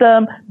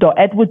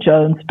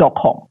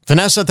wisdom.edwardjones.com.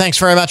 Vanessa, thanks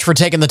very much for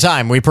taking the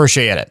time. We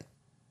appreciate it.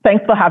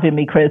 Thanks for having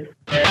me, Chris.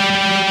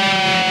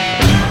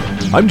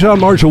 I'm John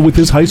Marshall with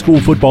this high school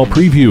football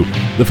preview.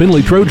 The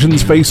Findlay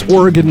Trojans face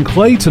Oregon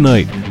Clay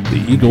tonight.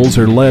 The Eagles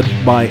are led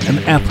by an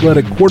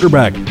athletic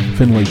quarterback.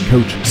 Findlay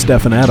coach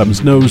Stephen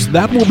Adams knows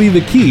that will be the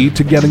key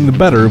to getting the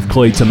better of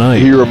Clay tonight.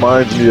 He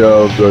reminds me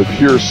of the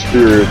pure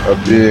spirit of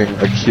being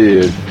a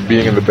kid,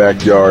 being in the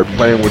backyard,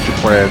 playing with your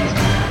friends,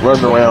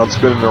 running around,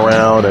 spinning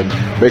around, and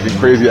making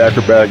crazy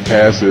acrobatic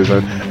passes.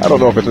 And I don't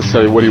know if it's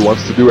necessarily what he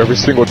wants to do every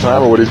single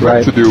time or what he's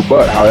meant to do,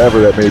 but however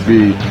that may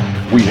be,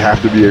 we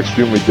have to be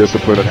extremely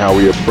disciplined in how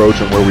we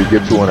approach and where we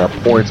get to on our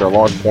points, our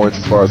launch points,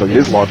 as far as like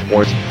his launch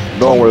points,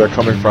 knowing where they're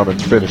coming from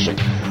and finishing.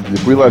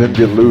 If we let him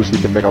get loose, he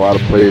can make a lot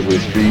of plays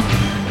with his feet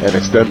and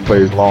extend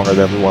plays longer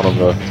than we want him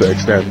to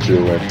extend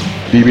to. And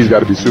DB's got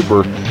to be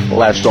super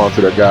latched on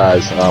to their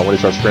guys when they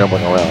start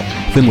scrambling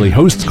around. Finley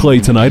hosts Clay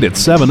tonight at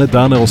 7 at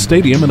Donnell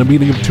Stadium in a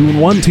meeting of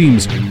 2-1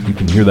 teams. You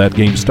can hear that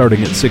game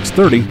starting at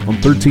 6:30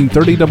 on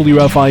 1330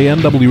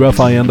 WFIN,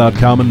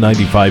 WFIN.com, and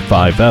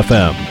 95.5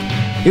 FM.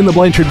 In the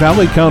Blanchard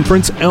Valley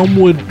Conference,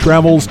 Elmwood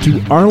travels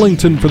to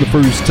Arlington for the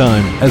first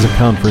time as a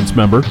conference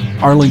member.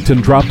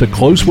 Arlington dropped a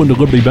close one to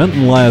Liberty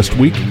Benton last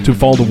week to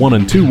fall to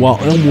 1-2, while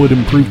Elmwood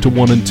improved to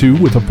 1-2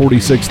 with a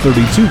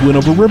 46-32 win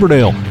over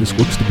Riverdale. This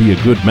looks to be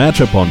a good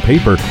matchup on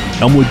paper.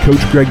 Elmwood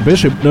coach Greg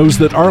Bishop knows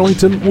that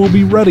Arlington will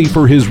be ready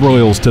for his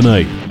Royals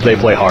tonight. They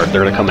play hard.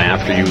 They're going to come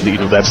after you.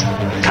 That's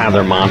kind of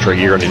their mantra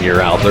year in and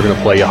year out. They're going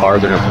to play you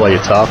hard. They're going to play you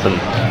tough, and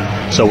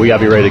so we got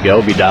to be ready to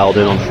go, be dialed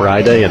in on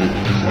Friday, and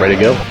ready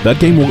to go. That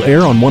game will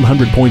air on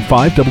 100.5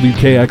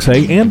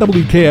 WKXA and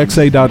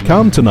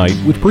WKXA.com tonight,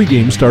 with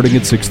pregame starting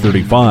at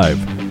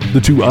 6:35.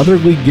 The two other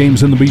league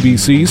games in the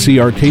BBC see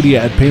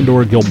Arcadia at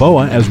Pandora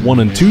Gilboa as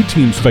 1-2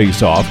 teams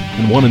face off,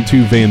 and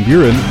 1-2 Van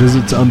Buren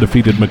visits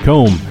undefeated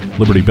Macomb.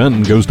 Liberty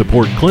Benton goes to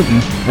Port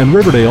Clinton, and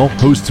Riverdale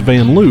hosts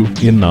Van Loo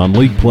in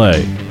non-league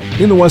play.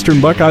 In the Western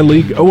Buckeye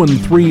League,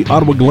 0-3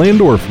 Ottawa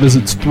Glandorf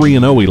visits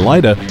 3-0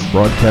 Elida.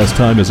 Broadcast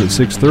time is at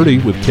 6:30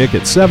 with kick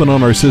at 7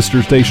 on our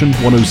sister station,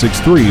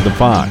 106.3 The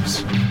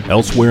Fox.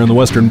 Elsewhere in the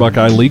Western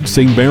Buckeye League,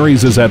 St.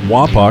 Mary's is at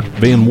Wapak.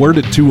 Van Wert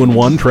at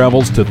 2-1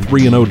 travels to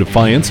 3-0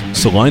 Defiance.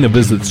 Salina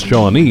visits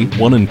Shawnee.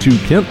 1-2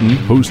 Kenton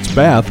hosts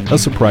Bath, a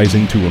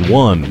surprising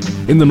 2-1.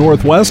 In the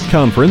Northwest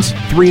Conference,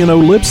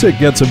 3-0 Leipzig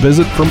gets a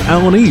visit from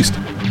Allen East.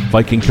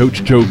 Viking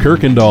coach Joe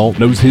Kirkendall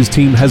knows his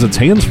team has its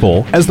hands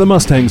full as the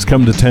Mustangs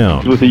come to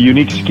town. With a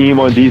unique scheme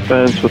on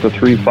defense, with a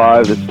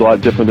 3-5, it's a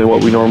lot different than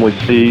what we normally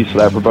see, so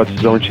that provides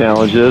its own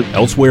challenges.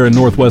 Elsewhere in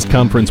Northwest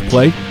Conference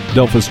play,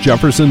 Delphus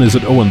Jefferson is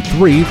at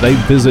 0-3. They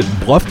visit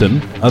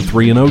Bluffton, a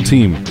 3-0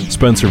 team.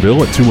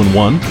 Spencerville at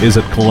 2-1 is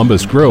at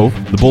Columbus Grove.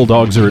 The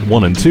Bulldogs are at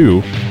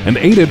 1-2. And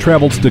Ada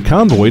travels to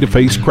Convoy to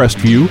face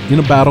Crestview in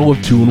a battle of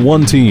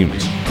 2-1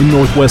 teams. In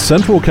Northwest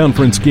Central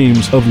Conference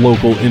games of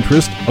local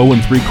interest,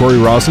 0-3 Corey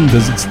Rawson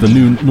visits the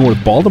new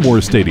North Baltimore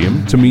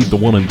Stadium to meet the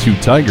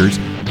 1-2 Tigers.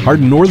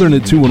 Hardin Northern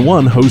at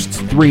 2-1 hosts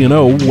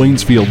 3-0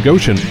 Waynesfield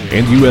Goshen,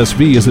 and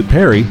USV is at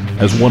Perry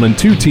as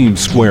 1-2 teams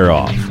square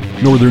off.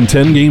 Northern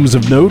 10 games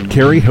of note,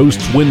 Cary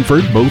hosts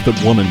Winford, both at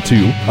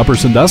 1-2. Upper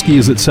Sandusky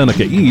is at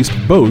Seneca East,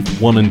 both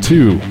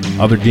 1-2.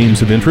 Other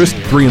games of interest,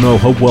 3-0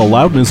 Hopewell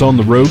Loudon is on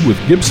the road with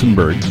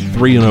Gibsonburg.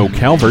 3-0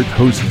 Calvert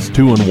hosts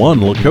 2-1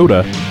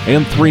 Lakota,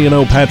 and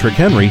 3-0 Patrick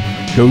Henry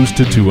goes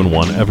to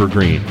 2-1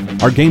 Evergreen.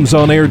 Our games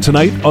on air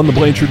tonight on the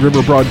Blanchard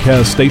River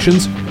broadcast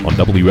stations. On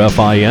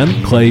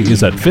WFIN, Clay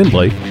is at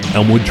Findlay.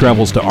 Elmwood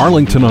travels to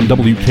Arlington on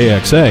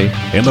WKXA.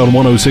 And on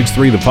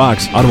 106.3 The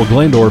Fox, Ottawa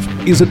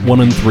Glandorf is at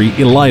 1-3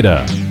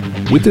 Elida.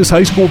 With this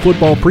high school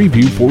football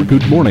preview for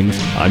Good Mornings,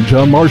 I'm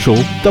John Marshall,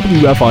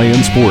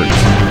 WFIN Sports.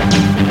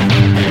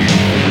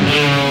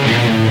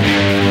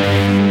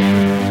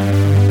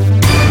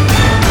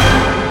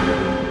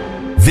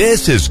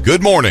 This is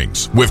Good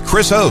Mornings with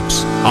Chris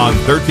Oakes on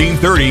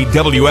 1330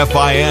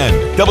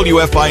 WFIN,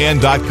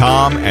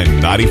 WFIN.com, and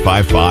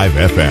 95.5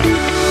 FM.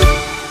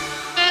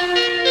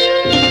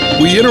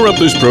 We interrupt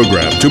this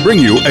program to bring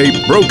you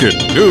a broken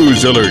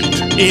news alert.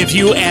 If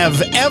you have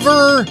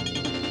ever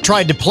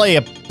tried to play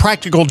a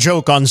practical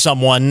joke on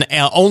someone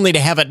only to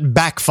have it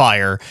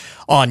backfire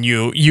on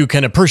you, you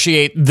can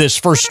appreciate this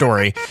first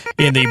story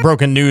in the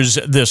broken news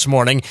this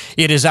morning.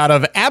 It is out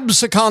of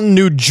Absecon,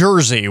 New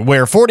Jersey,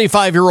 where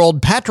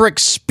 45-year-old Patrick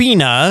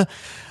Spina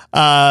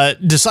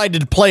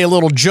decided to play a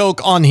little joke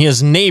on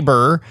his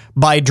neighbor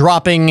by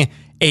dropping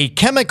a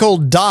chemical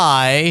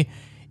dye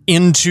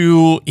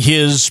into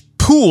his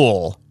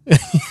pool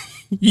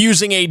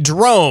using a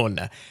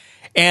drone.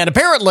 And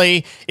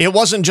apparently, it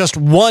wasn't just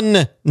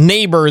one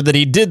neighbor that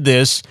he did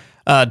this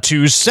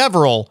to.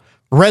 Several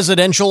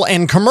residential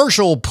and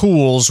commercial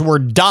pools were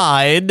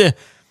dyed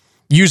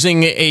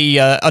using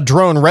a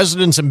drone.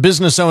 Residents and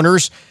business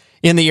owners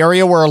in the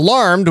area were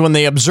alarmed when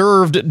they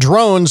observed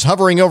drones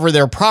hovering over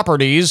their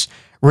properties,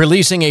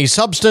 releasing a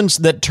substance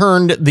that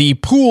turned the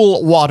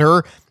pool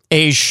water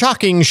a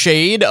shocking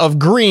shade of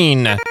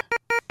green.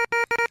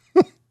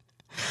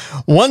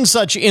 One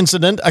such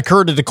incident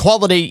occurred at a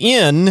Quality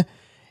Inn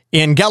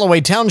in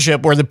Galloway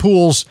Township, where the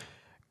pool's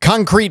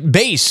concrete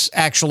base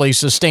actually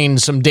sustained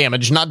some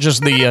damage. Not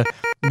just the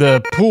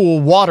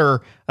pool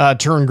water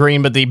turned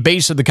green, but the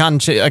base of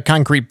the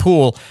concrete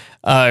pool,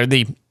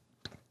 the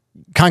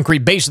concrete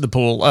base of the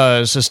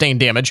pool sustained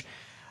damage.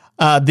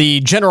 The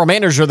general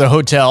manager of the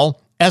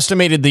hotel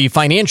estimated the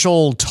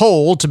financial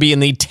toll to be in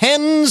the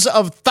tens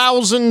of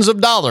thousands of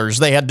dollars.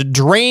 They had to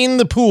drain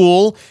the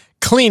pool,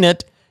 clean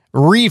it,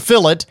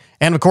 refill it,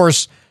 and of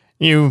course,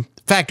 you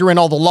factor in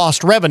all the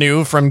lost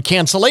revenue from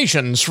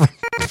cancellations from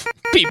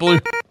people who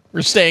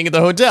were staying at the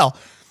hotel.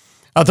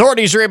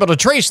 Authorities are able to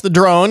trace the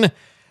drone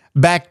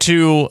back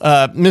to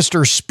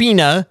Mr.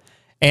 Spina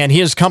and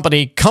his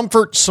company,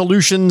 Comfort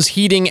Solutions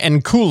Heating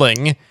and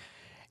Cooling,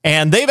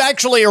 and they've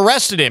actually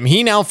arrested him.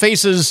 He now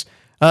faces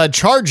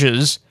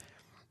charges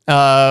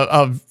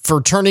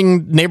for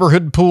turning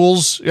neighborhood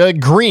pools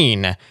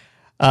green.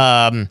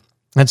 Let's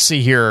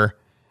see here.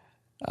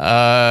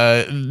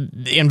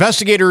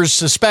 Investigators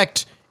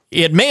suspect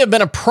it may have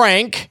been a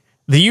prank.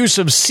 The use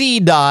of sea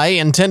dye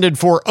intended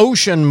for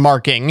ocean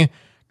marking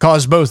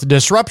caused both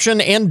disruption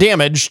and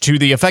damage to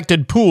the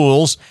affected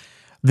pools.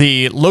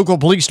 The local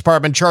police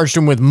department charged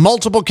him with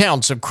multiple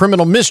counts of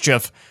criminal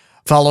mischief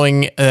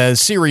following a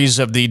series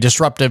of the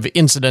disruptive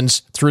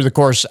incidents through the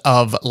course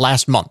of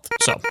last month.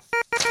 So,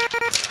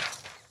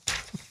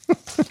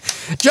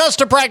 just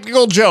a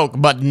practical joke,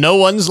 but no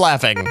one's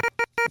laughing.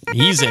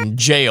 He's in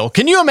jail.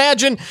 Can you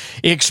imagine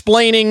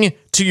explaining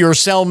to your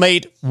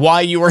cellmate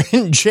why you were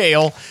in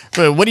jail?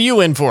 What are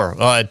you in for?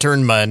 Oh, I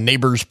turned my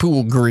neighbor's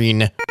pool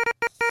green.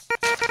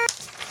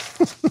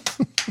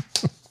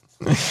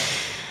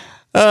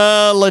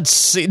 Let's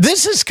see.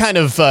 This is kind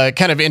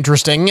of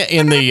interesting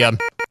in the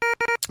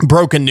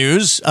broken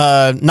news.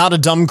 Not a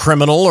dumb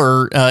criminal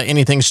or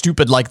anything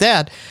stupid like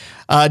that.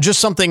 Just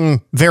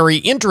something very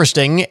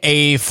interesting.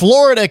 A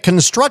Florida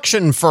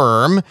construction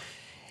firm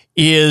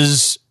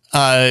is,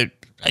 I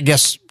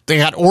guess they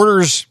got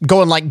orders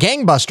going like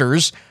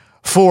gangbusters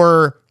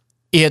for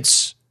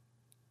its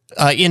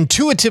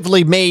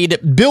intuitively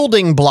made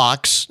building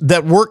blocks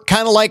that work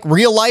kind of like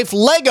real-life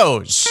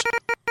Legos.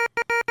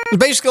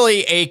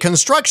 Basically, a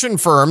construction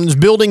firm is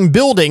building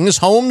buildings,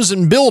 homes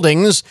and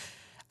buildings,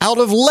 out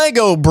of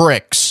Lego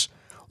bricks.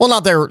 Well,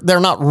 they're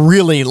not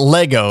really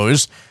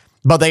Legos,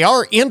 but they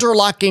are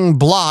interlocking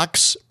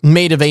blocks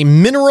made of a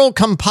mineral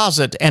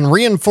composite and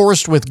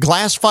reinforced with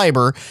glass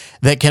fiber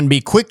that can be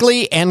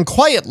quickly and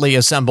quietly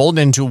assembled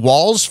into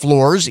walls,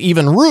 floors,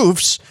 even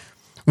roofs,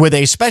 with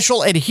a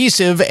special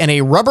adhesive and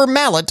a rubber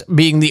mallet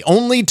being the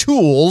only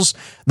tools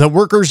that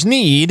workers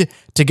need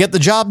to get the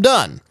job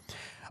done.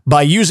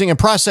 By using a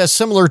process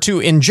similar to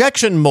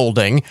injection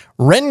molding,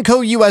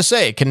 Renco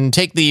USA can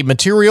take the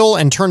material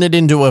and turn it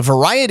into a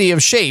variety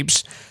of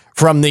shapes,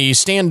 from the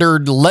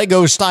standard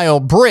Lego-style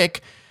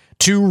brick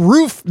to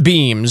roof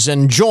beams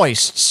and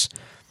joists.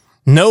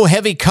 No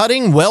heavy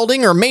cutting,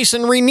 welding, or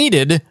masonry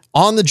needed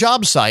on the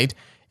job site,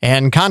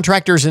 and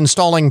contractors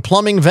installing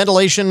plumbing,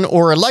 ventilation,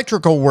 or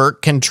electrical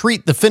work can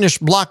treat the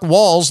finished block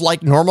walls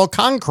like normal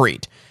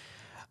concrete.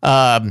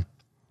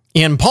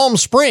 In Palm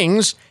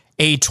Springs,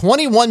 a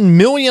 $21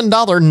 million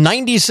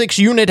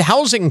 96-unit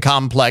housing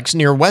complex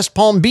near West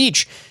Palm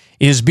Beach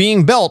is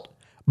being built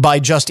by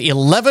just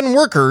 11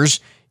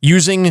 workers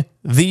using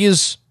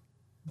these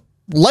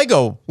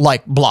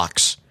Lego-like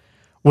blocks.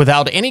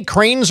 Without any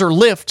cranes or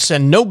lifts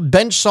and no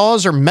bench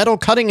saws or metal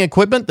cutting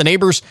equipment, the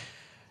neighbors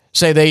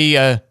say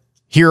they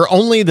hear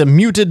only the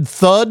muted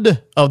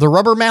thud of the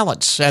rubber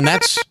mallets, and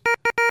that's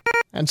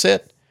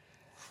it.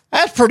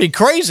 That's pretty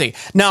crazy.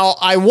 Now,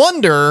 I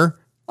wonder,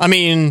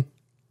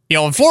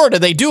 in Florida,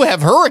 they do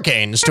have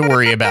hurricanes to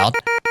worry about.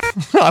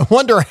 I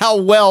wonder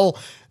how well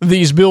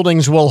these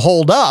buildings will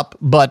hold up,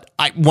 but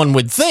one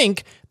would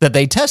think that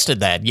they tested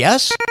that,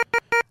 yes?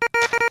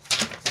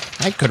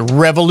 That could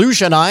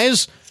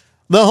revolutionize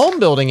the home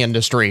building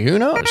industry. Who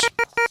knows?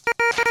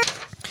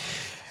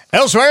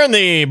 Elsewhere in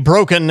the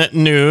broken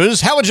news,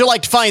 how would you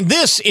like to find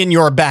this in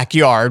your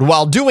backyard?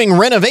 While doing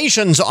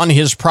renovations on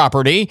his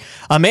property,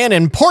 a man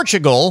in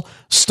Portugal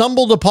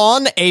stumbled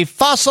upon a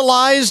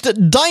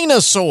fossilized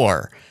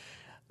dinosaur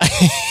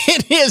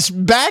in his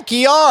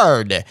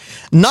backyard.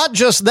 Not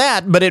just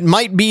that, but it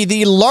might be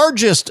the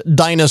largest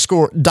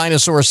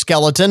dinosaur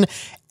skeleton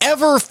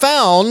ever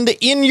found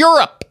in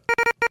Europe.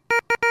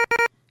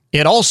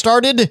 It all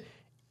started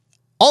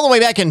all the way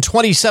back in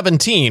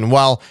 2017.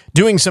 While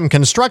doing some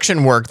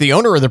construction work, the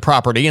owner of the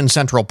property in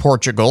central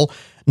Portugal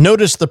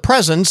noticed the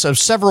presence of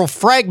several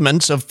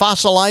fragments of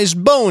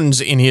fossilized bones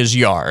in his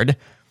yard.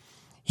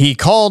 He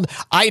called,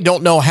 I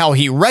don't know how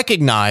he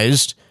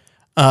recognized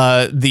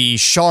the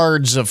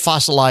shards of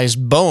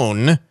fossilized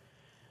bone,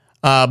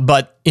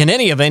 but in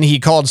any event, he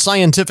called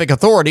scientific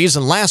authorities,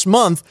 and last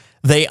month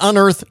they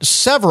unearthed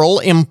several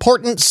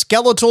important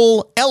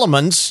skeletal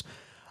elements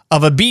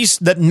of a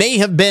beast that may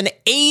have been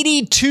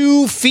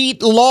 82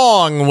 feet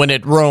long when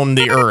it roamed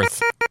the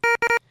earth.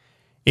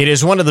 It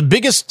is one of the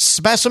biggest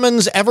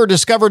specimens ever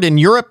discovered in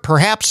Europe,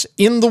 perhaps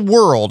in the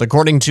world,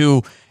 according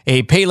to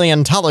a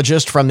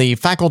paleontologist from the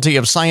Faculty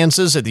of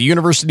Sciences at the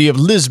University of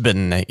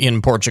Lisbon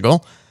in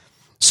Portugal.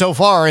 So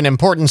far, an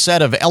important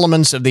set of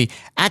elements of the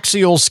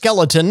axial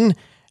skeleton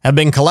have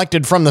been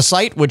collected from the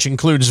site, which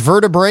includes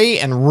vertebrae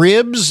and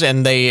ribs,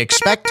 and they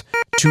expect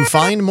to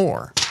find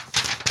more.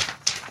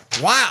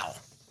 Wow.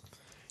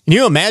 Can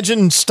you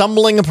imagine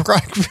stumbling upon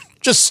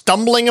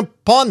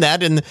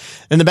that in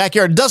the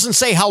backyard? It doesn't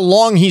say how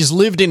long he's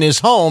lived in his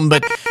home,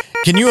 but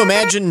can you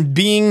imagine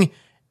being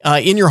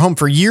in your home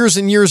for years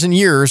and years and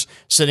years,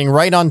 sitting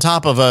right on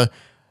top of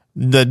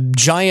the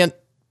giant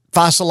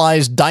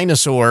fossilized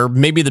dinosaur,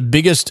 maybe the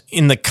biggest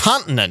in the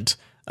continent,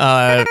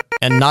 and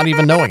not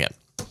even knowing it?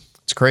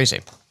 It's crazy.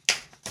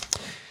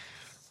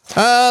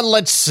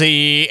 Let's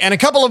see. And a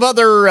couple of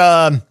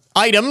other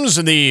items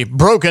in the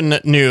broken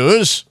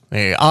news,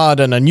 the odd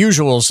and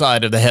unusual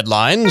side of the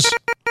headlines.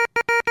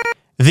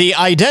 The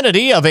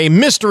identity of a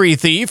mystery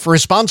thief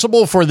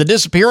responsible for the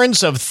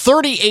disappearance of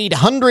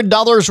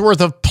 $3,800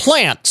 worth of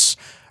plants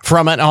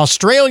from an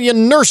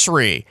Australian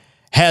nursery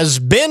has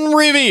been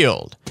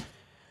revealed.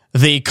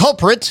 The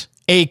culprit,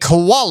 a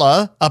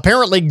koala,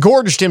 apparently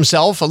gorged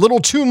himself a little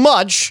too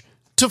much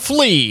to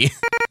flee.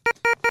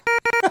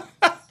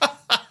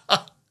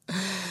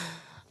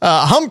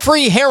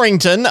 Humphrey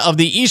Harrington of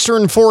the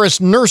Eastern Forest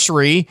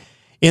Nursery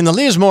in the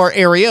Lismore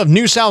area of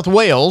New South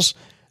Wales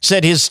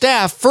said his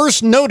staff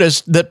first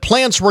noticed that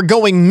plants were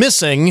going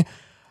missing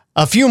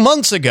a few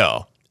months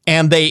ago,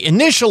 and they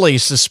initially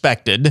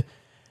suspected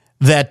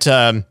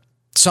that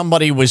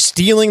somebody was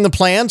stealing the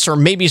plants, or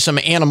maybe some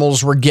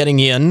animals were getting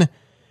in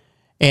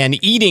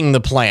and eating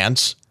the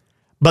plants.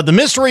 But the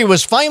mystery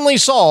was finally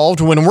solved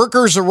when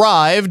workers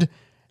arrived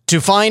to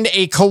find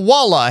a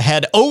koala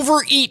had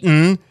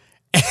overeaten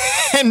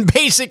and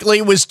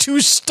basically was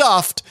too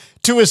stuffed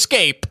to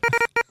escape.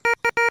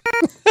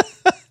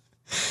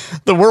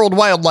 The World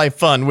Wildlife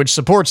Fund, which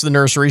supports the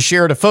nursery,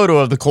 shared a photo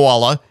of the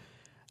koala,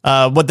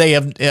 what they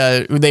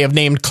have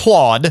named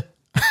Claude.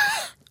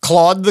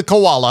 Claude the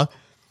koala.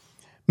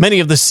 Many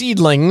of the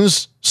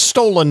seedlings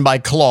stolen by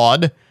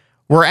Claude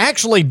were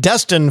actually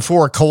destined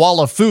for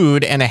koala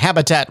food and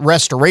habitat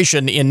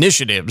restoration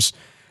initiatives.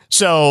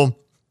 So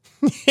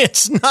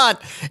it's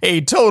not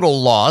a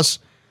total loss.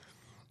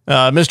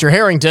 Mr.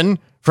 Harrington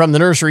from the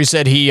nursery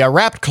said he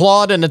wrapped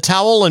Claude in a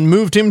towel and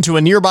moved him to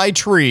a nearby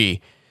tree.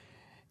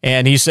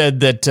 And he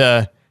said that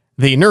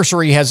the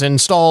nursery has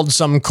installed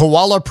some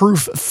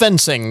koala-proof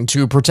fencing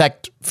to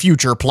protect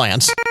future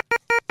plants.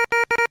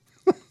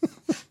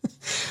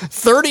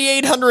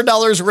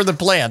 $3,800 worth of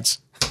plants.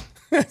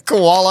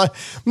 Koala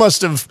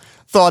must have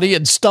thought he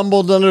had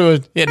stumbled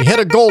into he had hit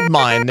a gold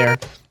mine there.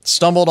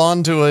 Stumbled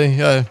onto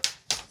a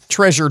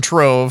treasure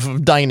trove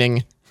of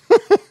dining.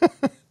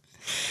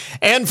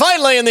 And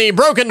finally, in the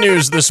broken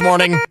news this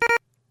morning,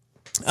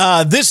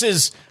 this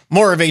is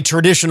more of a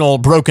traditional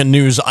broken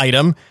news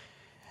item.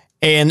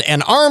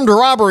 An armed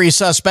robbery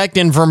suspect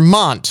in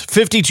Vermont,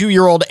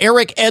 52-year-old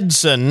Eric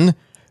Edson,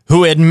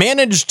 who had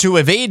managed to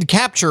evade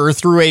capture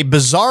through a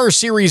bizarre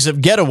series of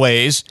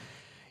getaways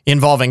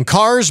involving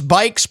cars,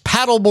 bikes,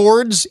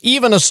 paddleboards,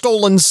 even a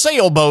stolen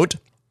sailboat,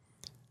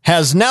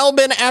 has now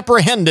been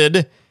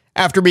apprehended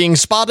after being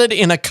spotted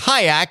in a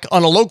kayak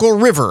on a local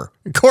river,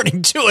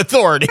 according to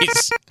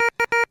authorities.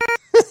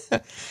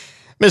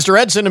 Mr.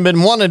 Edson had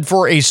been wanted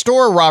for a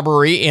store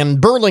robbery in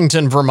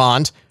Burlington,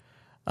 Vermont,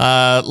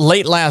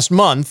 late last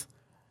month.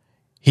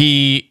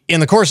 He, in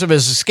the course of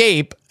his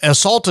escape,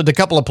 assaulted a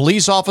couple of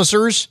police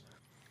officers.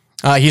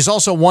 He's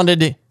also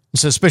wanted in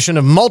suspicion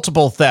of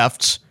multiple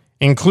thefts,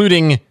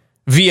 including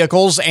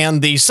vehicles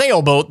and the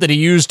sailboat that he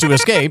used to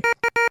escape.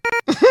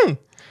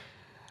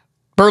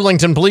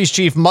 Burlington Police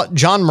Chief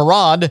John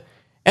Murad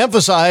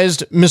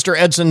emphasized Mr.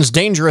 Edson's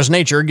dangerous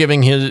nature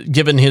given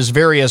his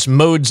various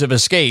modes of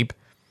escape.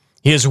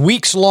 His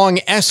weeks-long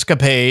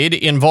escapade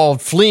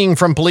involved fleeing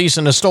from police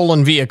in a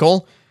stolen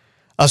vehicle,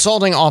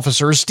 assaulting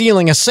officers,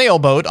 stealing a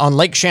sailboat on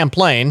Lake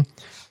Champlain,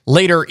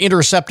 later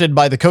intercepted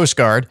by the Coast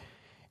Guard,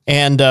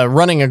 and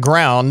running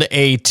aground.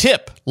 A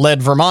tip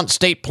led Vermont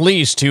State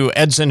Police to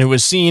Edson, who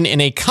was seen in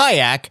a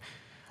kayak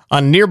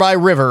on a nearby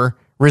river,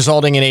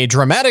 resulting in a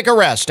dramatic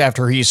arrest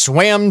after he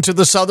swam to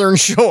the southern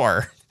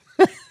shore.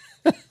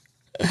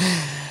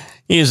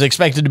 He is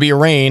expected to be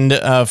arraigned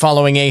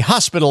following a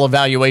hospital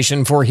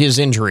evaluation for his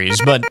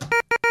injuries, but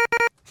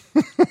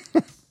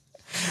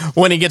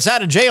when he gets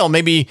out of jail,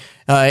 maybe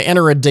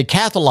enter a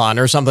decathlon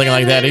or something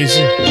like that. He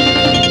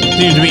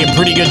seems to be in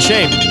pretty good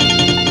shape.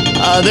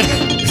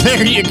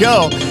 There you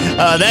go.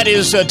 That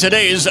is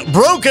today's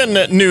Broken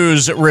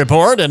News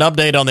Report, an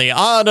update on the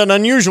odd and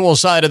unusual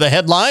side of the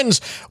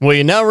headlines.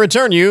 We now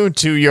return you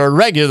to your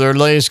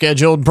regularly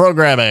scheduled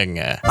programming.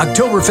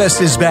 Oktoberfest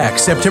is back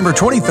September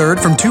 23rd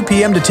from 2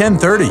 p.m. to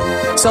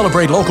 10:30.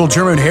 Celebrate local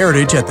German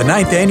heritage at the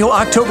 9th Annual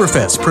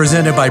Oktoberfest,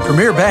 presented by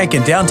Premier Bank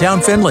in downtown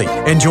Findlay.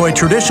 Enjoy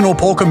traditional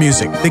polka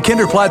music, the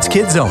Kinderplatz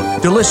Kids Zone,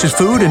 delicious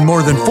food, and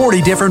more than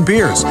 40 different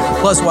beers.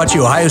 Plus, watch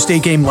the Ohio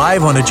State game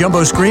live on a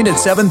jumbo screen at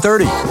 7:30.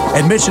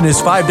 Admission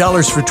is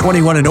 $5 for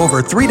 21 and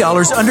over,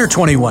 $3 under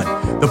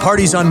 21. The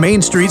party's on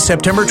Main Street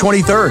September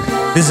 23rd.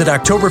 Visit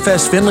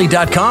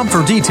OktoberfestFinley.com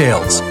for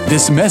details.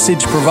 This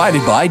message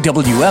provided by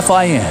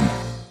WFIN.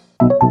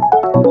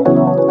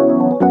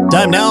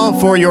 Time now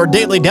for your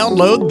daily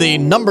download, the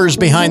numbers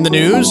behind the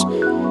news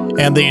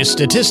and the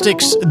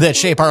statistics that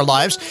shape our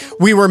lives.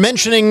 We were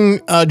mentioning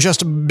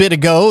just a bit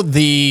ago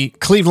the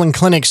Cleveland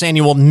Clinic's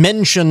annual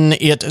Mention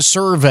It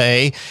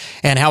survey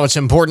and how it's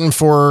important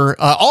for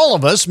all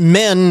of us,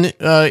 men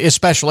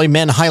especially,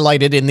 men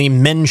highlighted in the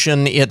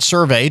Mention It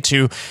survey,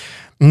 to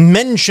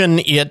mention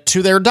it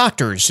to their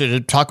doctors,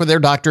 to talk with their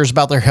doctors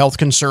about their health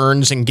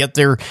concerns and get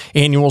their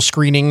annual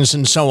screenings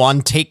and so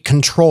on, take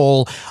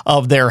control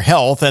of their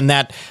health. And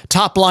that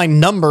top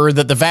line number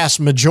that the vast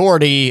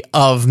majority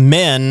of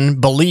men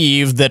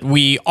believe that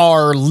we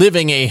are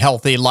living a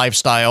healthy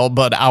lifestyle,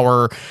 but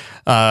our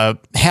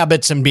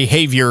habits and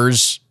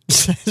behaviors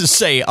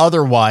say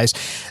otherwise.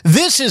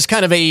 This is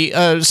kind of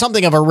a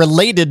something of a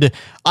related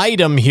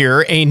item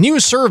here. A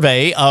new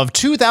survey of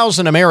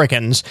 2,000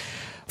 Americans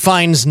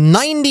finds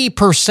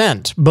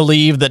 90%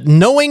 believe that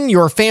knowing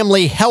your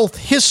family health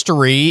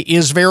history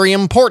is very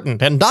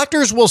important. And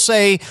doctors will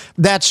say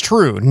that's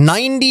true.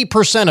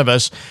 90% of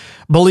us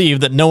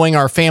believe that knowing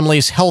our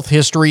family's health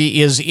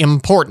history is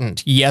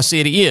important. Yes,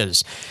 it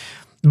is.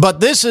 But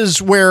this is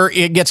where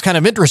it gets kind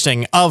of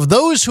interesting. Of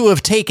those who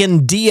have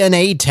taken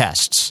DNA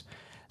tests,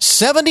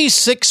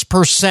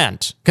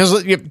 76%,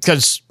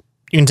 because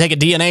you can take a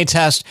DNA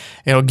test.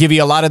 It'll give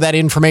you a lot of that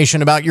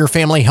information about your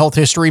family health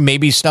history,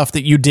 maybe stuff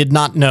that you did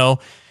not know.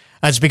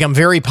 It's become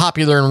very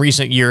popular in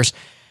recent years.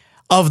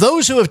 Of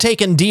those who have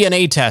taken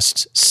DNA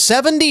tests,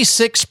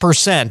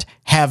 76%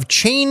 have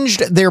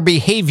changed their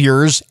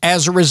behaviors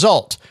as a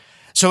result.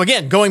 So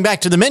again, going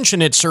back to the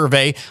Mention It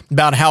survey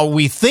about how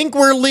we think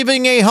we're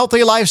living a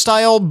healthy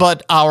lifestyle,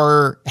 but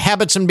our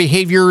habits and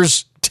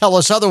behaviors tell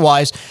us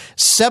otherwise,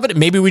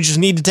 maybe we just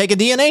need to take a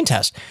DNA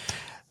test.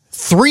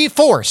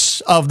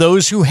 3/4 of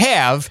those who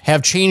have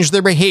changed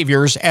their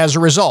behaviors as a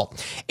result.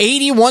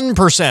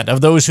 81% of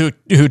those who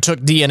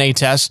took DNA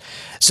tests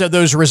said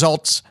those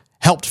results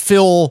helped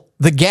fill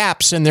the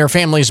gaps in their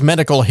family's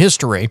medical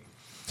history.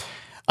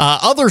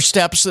 Other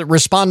steps that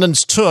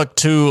respondents took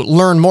to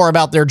learn more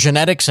about their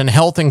genetics and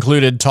health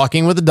included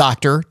talking with a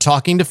doctor,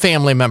 talking to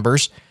family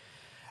members,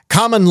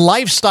 common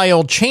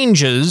lifestyle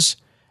changes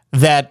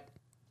that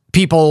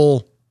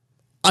people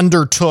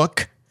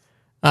undertook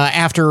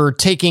after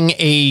taking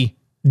a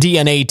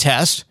DNA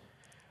test,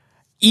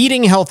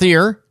 eating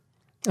healthier,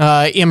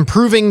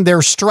 improving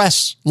their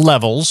stress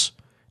levels,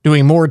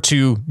 doing more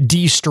to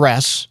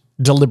de-stress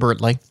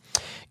deliberately,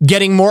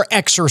 getting more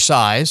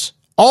exercise,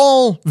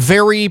 all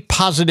very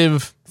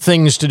positive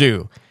things to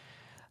do.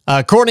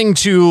 According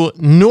to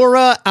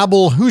Noura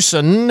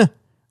Abulhussein,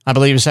 I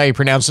believe is how you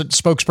pronounce it,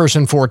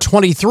 spokesperson for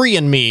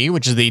 23andMe,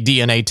 which is the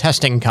DNA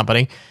testing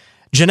company,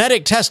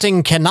 genetic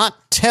testing cannot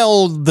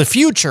tell the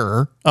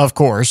future, of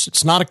course.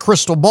 It's not a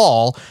crystal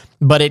ball,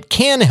 but it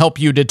can help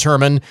you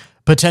determine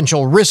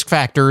potential risk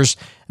factors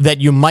that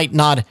you might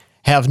not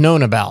have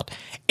known about.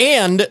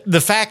 And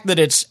the fact that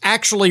it's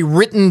actually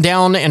written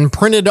down and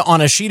printed on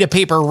a sheet of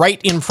paper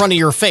right in front of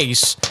your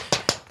face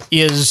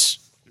is,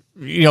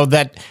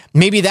 that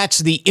maybe that's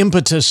the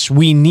impetus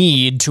we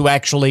need to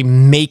actually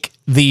make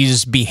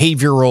these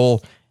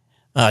behavioral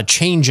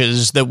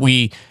changes that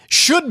we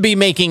should be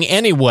making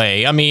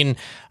anyway. I mean,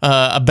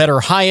 a better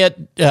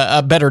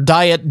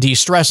diet,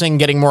 de-stressing,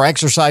 getting more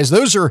exercise.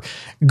 Those are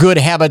good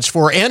habits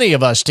for any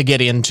of us to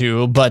get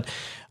into. But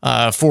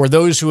for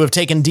those who have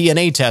taken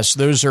DNA tests,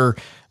 those are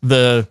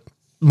the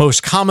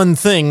most common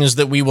things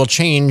that we will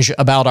change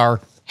about our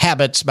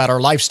habits, about our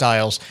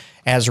lifestyles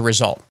as a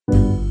result.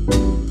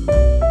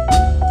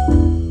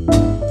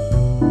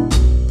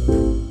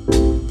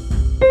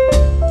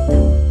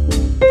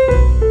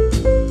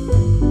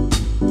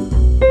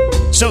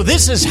 So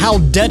this is how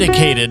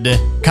dedicated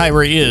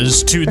Kyra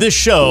is to this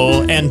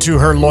show and to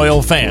her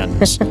loyal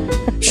fans.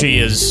 She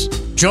is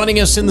joining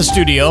us in the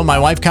studio, my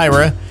wife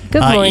Kyra.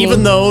 Good morning.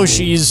 Even though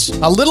she's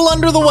a little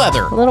under the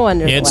weather. A little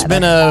under the weather. It's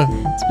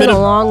been a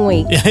long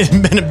week. It's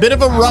been a bit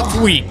of a rough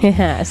week.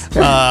 Yes.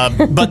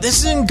 But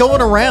this isn't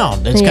going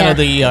around. It's kind of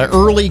the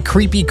early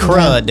creepy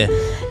crud.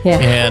 Yeah.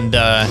 And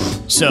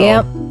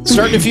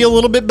starting to feel a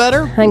little bit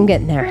better? I'm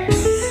getting there.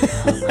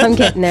 I'm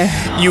getting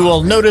there. You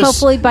will notice...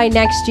 Hopefully by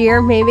next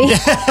year, maybe,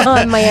 I'll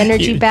have my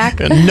energy back.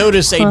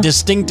 Notice a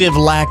distinctive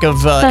lack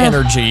of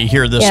energy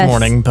here this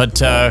morning. But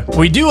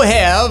we do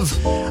have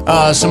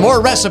some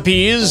more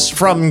recipes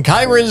from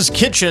Kyra's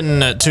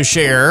kitchen to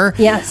share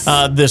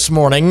this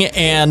morning.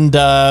 And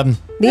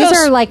these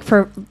are like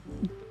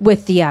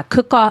with the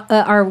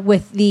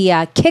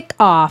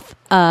kickoff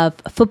of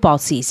football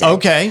season.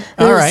 Okay.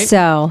 All right.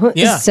 So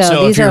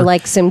these are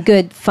like some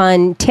good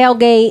fun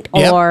tailgate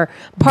or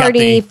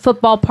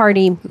football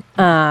party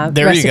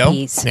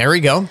recipes. There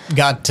you go.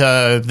 Got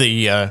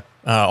the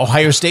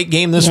Ohio State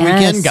game this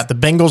weekend. Got the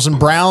Bengals and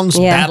Browns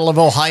Battle of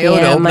Ohio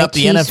to open up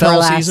the Chiefs NFL were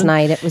last season.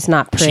 Night. It was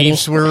not pretty.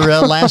 Chiefs were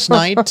last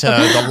night.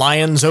 The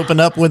Lions opened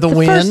up with a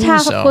win. The first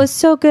half was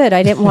so good.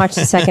 I didn't watch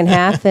the second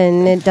half,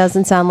 and it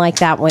doesn't sound like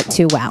that went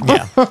too well.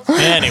 Yeah.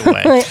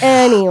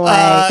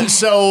 Anyway.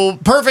 So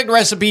perfect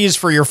recipes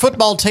for your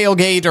football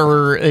tailgate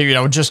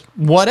or just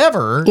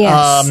whatever.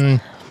 Yes.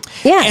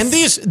 Yes. And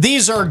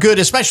these are good,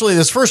 especially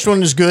this first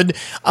one is good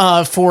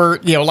for,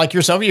 like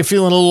yourself, you're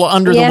feeling a little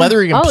under the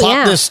weather. You can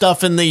plop this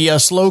stuff in the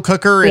slow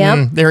cooker,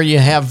 and there you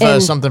have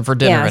something for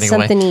dinner anyway.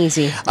 Something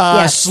easy.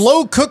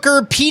 Slow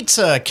cooker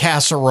pizza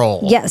casserole.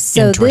 Yes,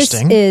 so this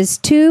is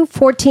 2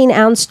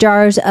 14-ounce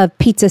jars of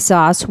pizza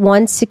sauce,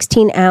 1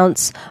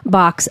 16-ounce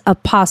box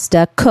of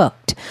pasta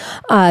cooked,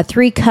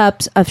 3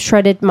 cups of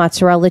shredded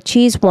mozzarella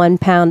cheese, 1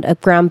 pound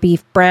of ground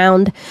beef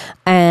browned,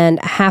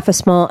 and half a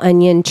small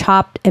onion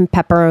chopped, and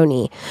pepperoni.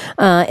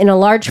 In a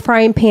large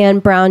frying pan,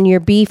 brown your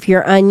beef,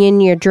 your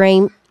onion,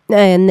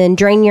 and then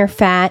drain your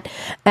fat.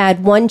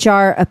 Add 1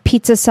 jar of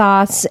pizza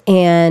sauce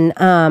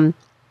and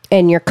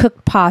your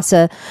cooked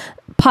pasta.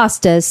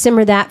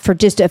 Simmer that for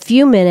just a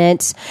few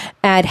minutes.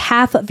 Add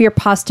half of your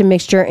pasta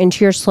mixture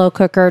into your slow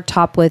cooker.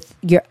 Top with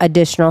your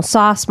additional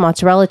sauce,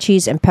 mozzarella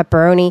cheese, and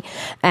pepperoni.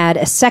 Add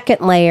a second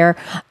layer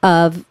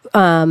of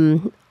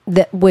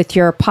with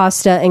your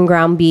pasta and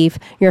ground beef,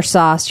 your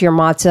sauce, your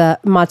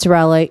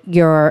mozzarella,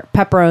 your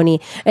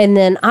pepperoni, and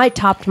then I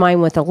topped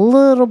mine with a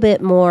little bit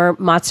more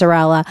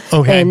mozzarella,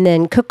 and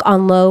then cook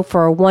on low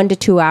for 1 to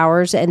 2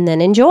 hours, and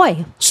then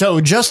enjoy.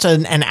 So just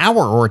an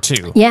hour or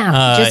two.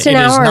 Yeah, just an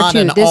hour or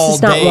two. This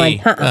is not one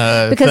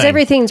because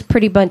everything's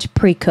pretty much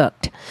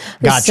pre-cooked.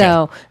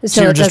 Gotcha.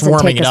 So you're it just doesn't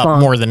warming take it us up long.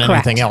 more than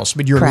anything else,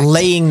 but you're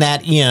laying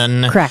that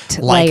in like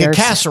layers.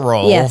 a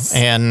casserole,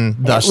 and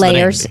thus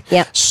layers.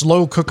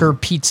 Slow cooker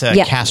pizza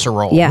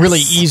casserole. Yes. Really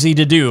easy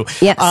to do.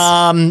 Yes.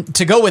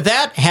 To go with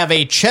that, have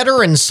a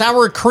cheddar and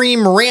sour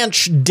cream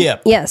ranch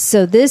dip. Yes.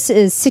 So this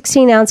is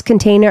 16-ounce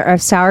container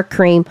of sour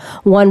cream,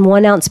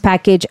 1 ounce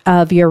package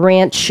of your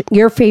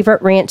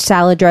favorite ranch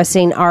salad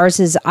dressing.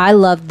 Ours is I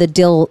love the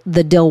dill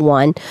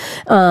one,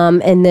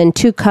 and then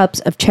 2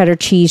 cups of cheddar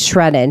cheese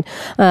shredded.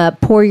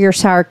 Pour your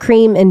sour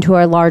cream into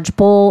a large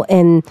bowl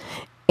and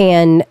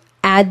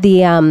add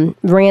the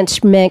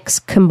ranch mix,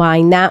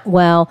 combine that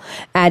well,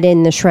 add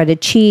in the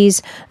shredded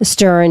cheese,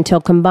 stir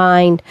until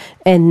combined,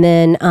 and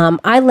then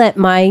I let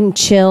mine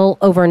chill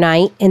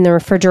overnight in the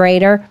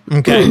refrigerator.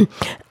 Okay.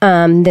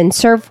 Then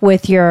serve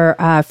with your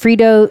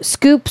Frito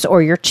scoops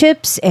or your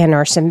chips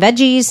or some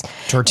veggies.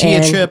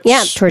 Tortilla chips.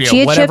 Yeah,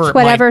 tortilla chips,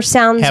 whatever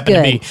sounds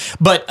good.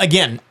 But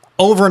again,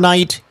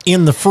 overnight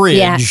in the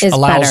fridge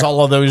allows better.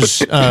 all of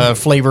those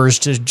flavors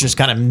to just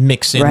kind of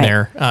mix in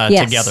there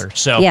together.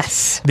 So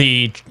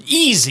the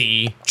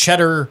easy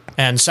cheddar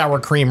and sour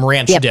cream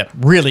ranch dip,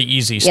 really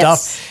easy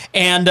stuff.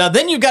 And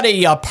then you've got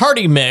a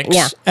party mix.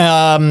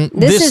 Yeah.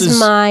 This is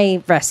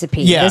my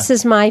recipe. Yeah. This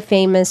is my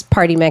famous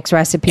party mix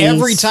recipe.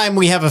 Every time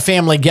we have a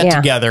family get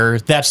together,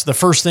 that's the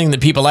first thing that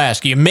people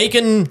ask. You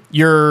making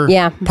your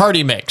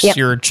party mix,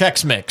 your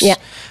Chex Mix. Yeah.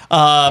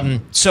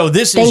 So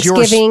this is your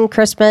Thanksgiving,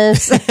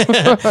 Christmas.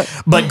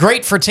 But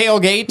great for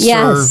tailgates.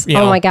 Yes. Or,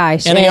 oh my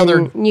gosh. Any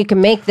other. You can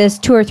make this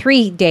 2 or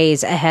 3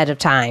 days ahead of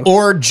time.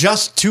 Or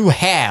just to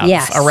have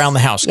around the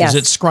house because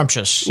it's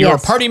scrumptious. Your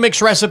party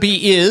mix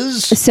recipe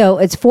is? So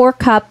it's 4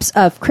 cups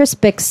of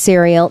Crispix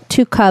cereal,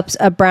 2 cups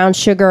of brown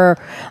sugar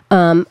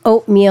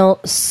oatmeal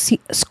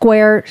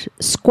squares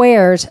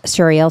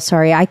cereal.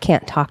 Sorry, I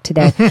can't talk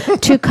today.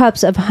 2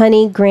 cups of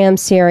honey graham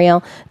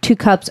cereal, 2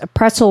 cups of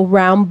pretzel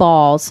round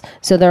balls.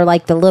 So they're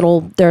like the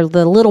little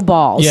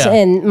balls. Yeah,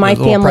 and my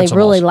family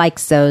really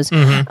likes those.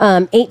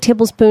 8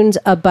 tablespoons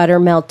of butter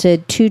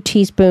melted, 2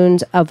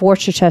 teaspoons of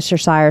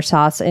Worcestershire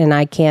sauce, and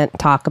I can't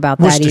talk about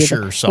that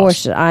either.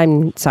 Sauce.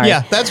 I'm sorry.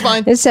 Yeah, that's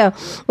fine. So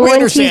we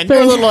understand.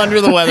 You're a little under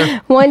the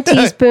weather. 1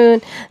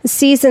 teaspoon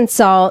seasoned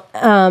salt,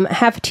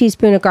 half a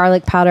teaspoon of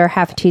garlic powder,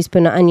 half a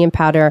teaspoon of onion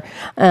powder,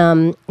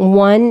 1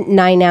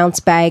 9-ounce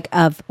bag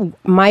of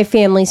my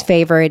family's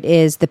favorite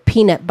is the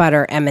peanut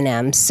butter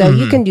M&Ms. So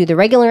you can do the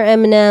regular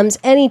M&Ms,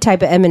 any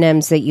type of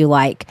M&Ms that you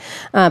like.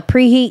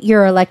 Preheat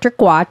your electric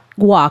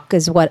wok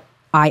is what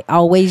I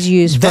always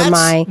use for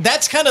my...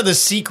 That's kind of the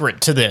secret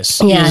to this,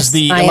 is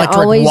the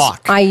electric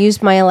wok. I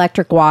use my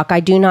electric wok. I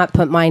do not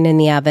put mine in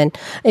the oven.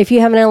 If you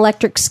have an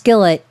electric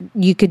skillet,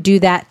 you could do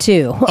that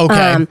too.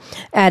 Okay.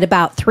 At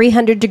about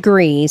 300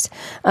 degrees.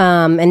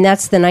 And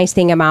that's the nice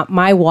thing about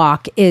my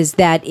wok is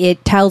that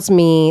it tells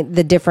me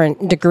the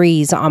different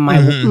degrees on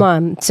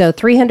my... so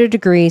 300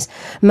 degrees.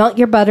 Melt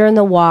your butter in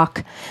the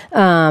wok.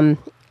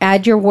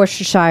 Add your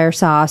Worcestershire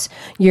sauce,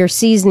 your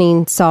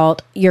seasoning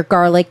salt, your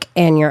garlic,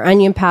 and your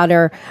onion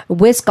powder.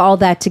 Whisk all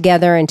that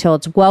together until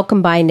it's well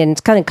combined and it's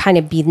going to kind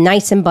of be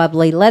nice and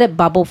bubbly. Let it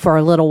bubble for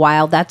a little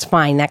while. That's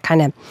fine. That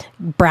kind of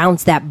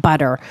browns that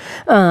butter,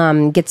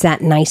 gets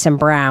that nice and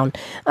brown.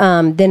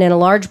 Then in a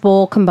large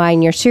bowl,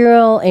 combine your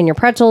cereal and your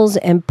pretzels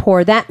and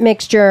pour that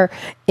mixture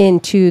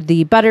into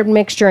the buttered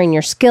mixture in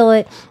your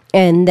skillet.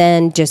 And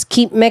then just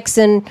keep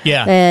mixing.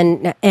 Yeah.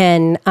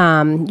 And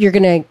you're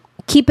going to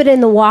keep it in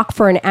the wok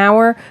for an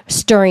hour,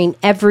 stirring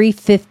every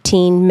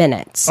 15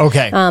 minutes.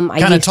 Okay.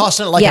 Kind of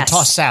tossing it like a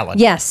tossed salad.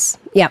 Yes.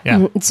 Yep.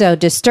 Yeah. So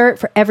just stir it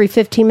for every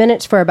 15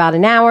 minutes for about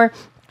an hour.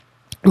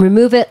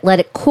 Remove it,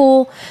 let it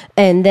cool,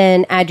 and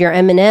then add your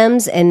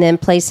M&Ms, and then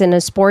place in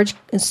a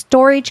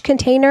storage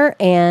container,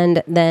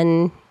 and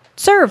then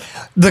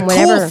serve. The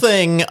cool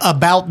thing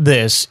about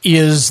this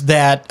is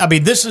that, I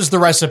mean, this is the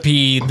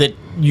recipe that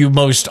you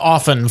most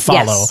often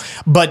follow,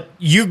 but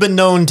you've been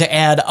known to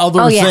add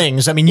other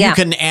things. I mean, you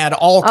can add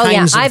all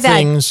kinds of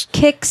things.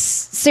 I've had Kix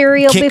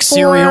cereal before. Kix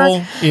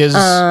cereal is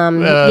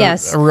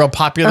a real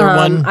popular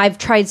one. I've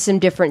tried some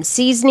different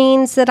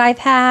seasonings that I've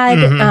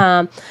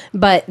had,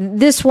 but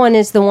this one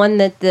is the one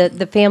that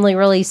the family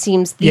really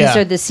seems, these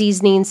are the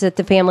seasonings that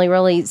the family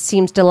really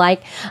seems to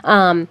like.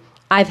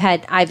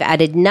 I've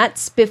added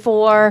nuts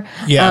before.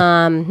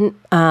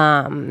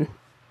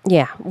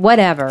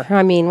 Whatever.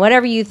 I mean,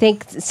 whatever you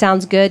think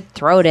sounds good,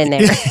 throw it in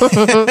there.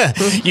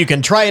 You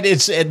can try it.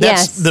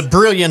 That's the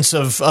brilliance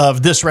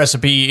of this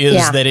recipe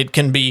is that it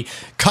can be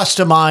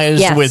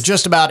customized with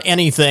just about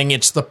anything.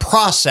 It's the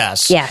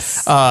process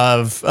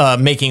of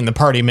making the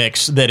party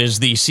mix that is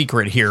the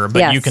secret here.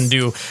 But you can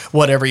do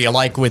whatever you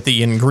like with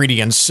the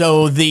ingredients.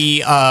 So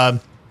the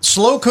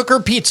slow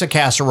cooker pizza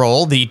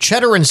casserole, the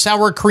cheddar and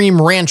sour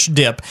cream ranch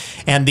dip,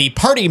 and the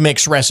party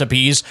mix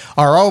recipes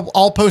are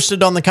all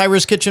posted on the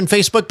Kyra's Kitchen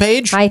Facebook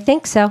page? I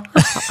think so.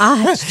 I'll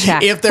have to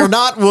check. If they're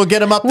not, we'll get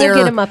them up there.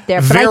 We'll get them up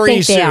there, but very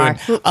I think soon.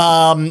 they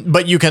are.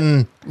 But you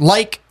can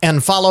like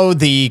and follow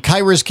the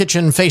Kyra's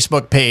Kitchen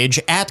Facebook page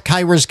at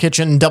Kyra's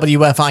Kitchen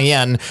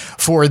WFIN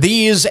for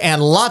these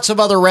and lots of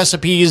other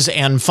recipes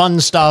and fun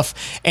stuff.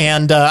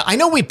 And I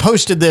know we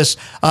posted this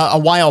a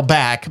while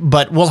back,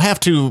 but we'll have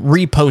to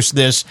repost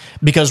this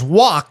because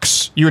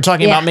woks, you were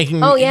talking about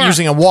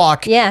using a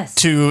wok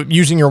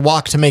using your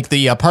wok to make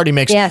the party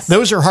mix. Yes.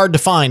 Those are hard to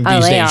find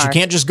these days. You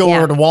can't just go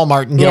over to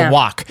Walmart and get a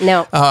wok.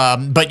 No.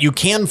 But you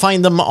can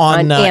find them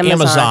on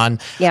Amazon.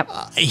 Yep.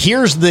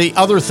 Here's the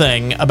other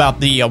thing about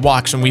the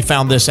woks, and we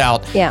found this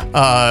out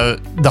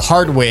the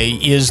hard way,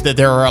 is that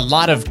there are a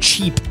lot of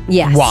cheap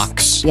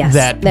woks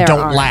that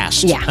don't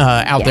last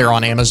out there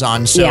on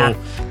Amazon. So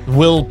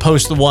we'll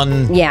post the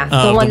one,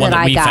 the one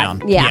that we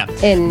found.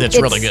 And that's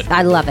really good.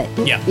 I love it.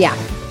 Yeah.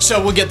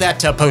 So we'll get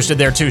that posted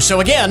there too. So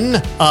again,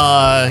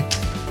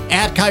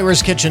 at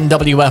Kyra's Kitchen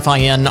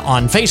WFIN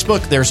on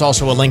Facebook. There's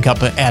also a link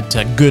up at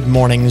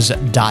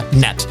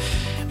goodmornings.net.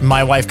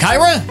 My wife,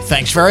 Kyra,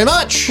 thanks very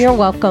much. You're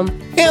welcome.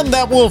 And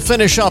that will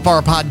finish up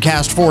our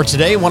podcast for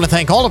today. I want to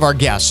thank all of our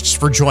guests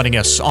for joining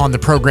us on the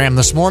program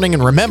this morning.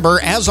 And remember,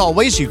 as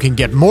always, you can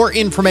get more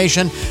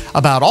information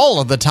about all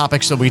of the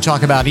topics that we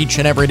talk about each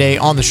and every day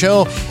on the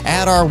show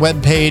at our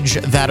webpage,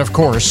 that, of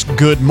course,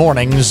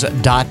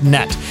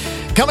 goodmornings.net.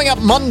 Coming up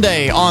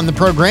Monday on the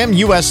program,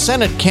 U.S.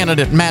 Senate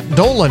candidate Matt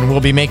Dolan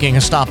will be making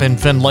a stop in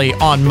Findlay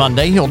on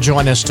Monday. He'll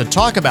join us to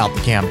talk about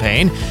the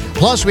campaign.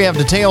 Plus, we have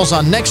details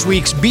on next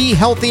week's Be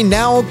Healthy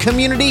Now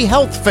Community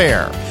Health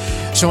Fair.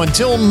 So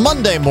until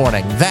Monday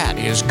morning, that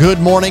is Good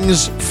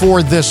Mornings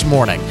for this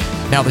morning.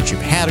 Now that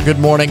you've had a good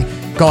morning,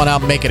 go on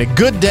out and make it a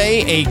good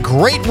day, a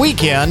great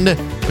weekend.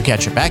 We'll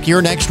catch you back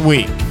here next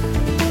week.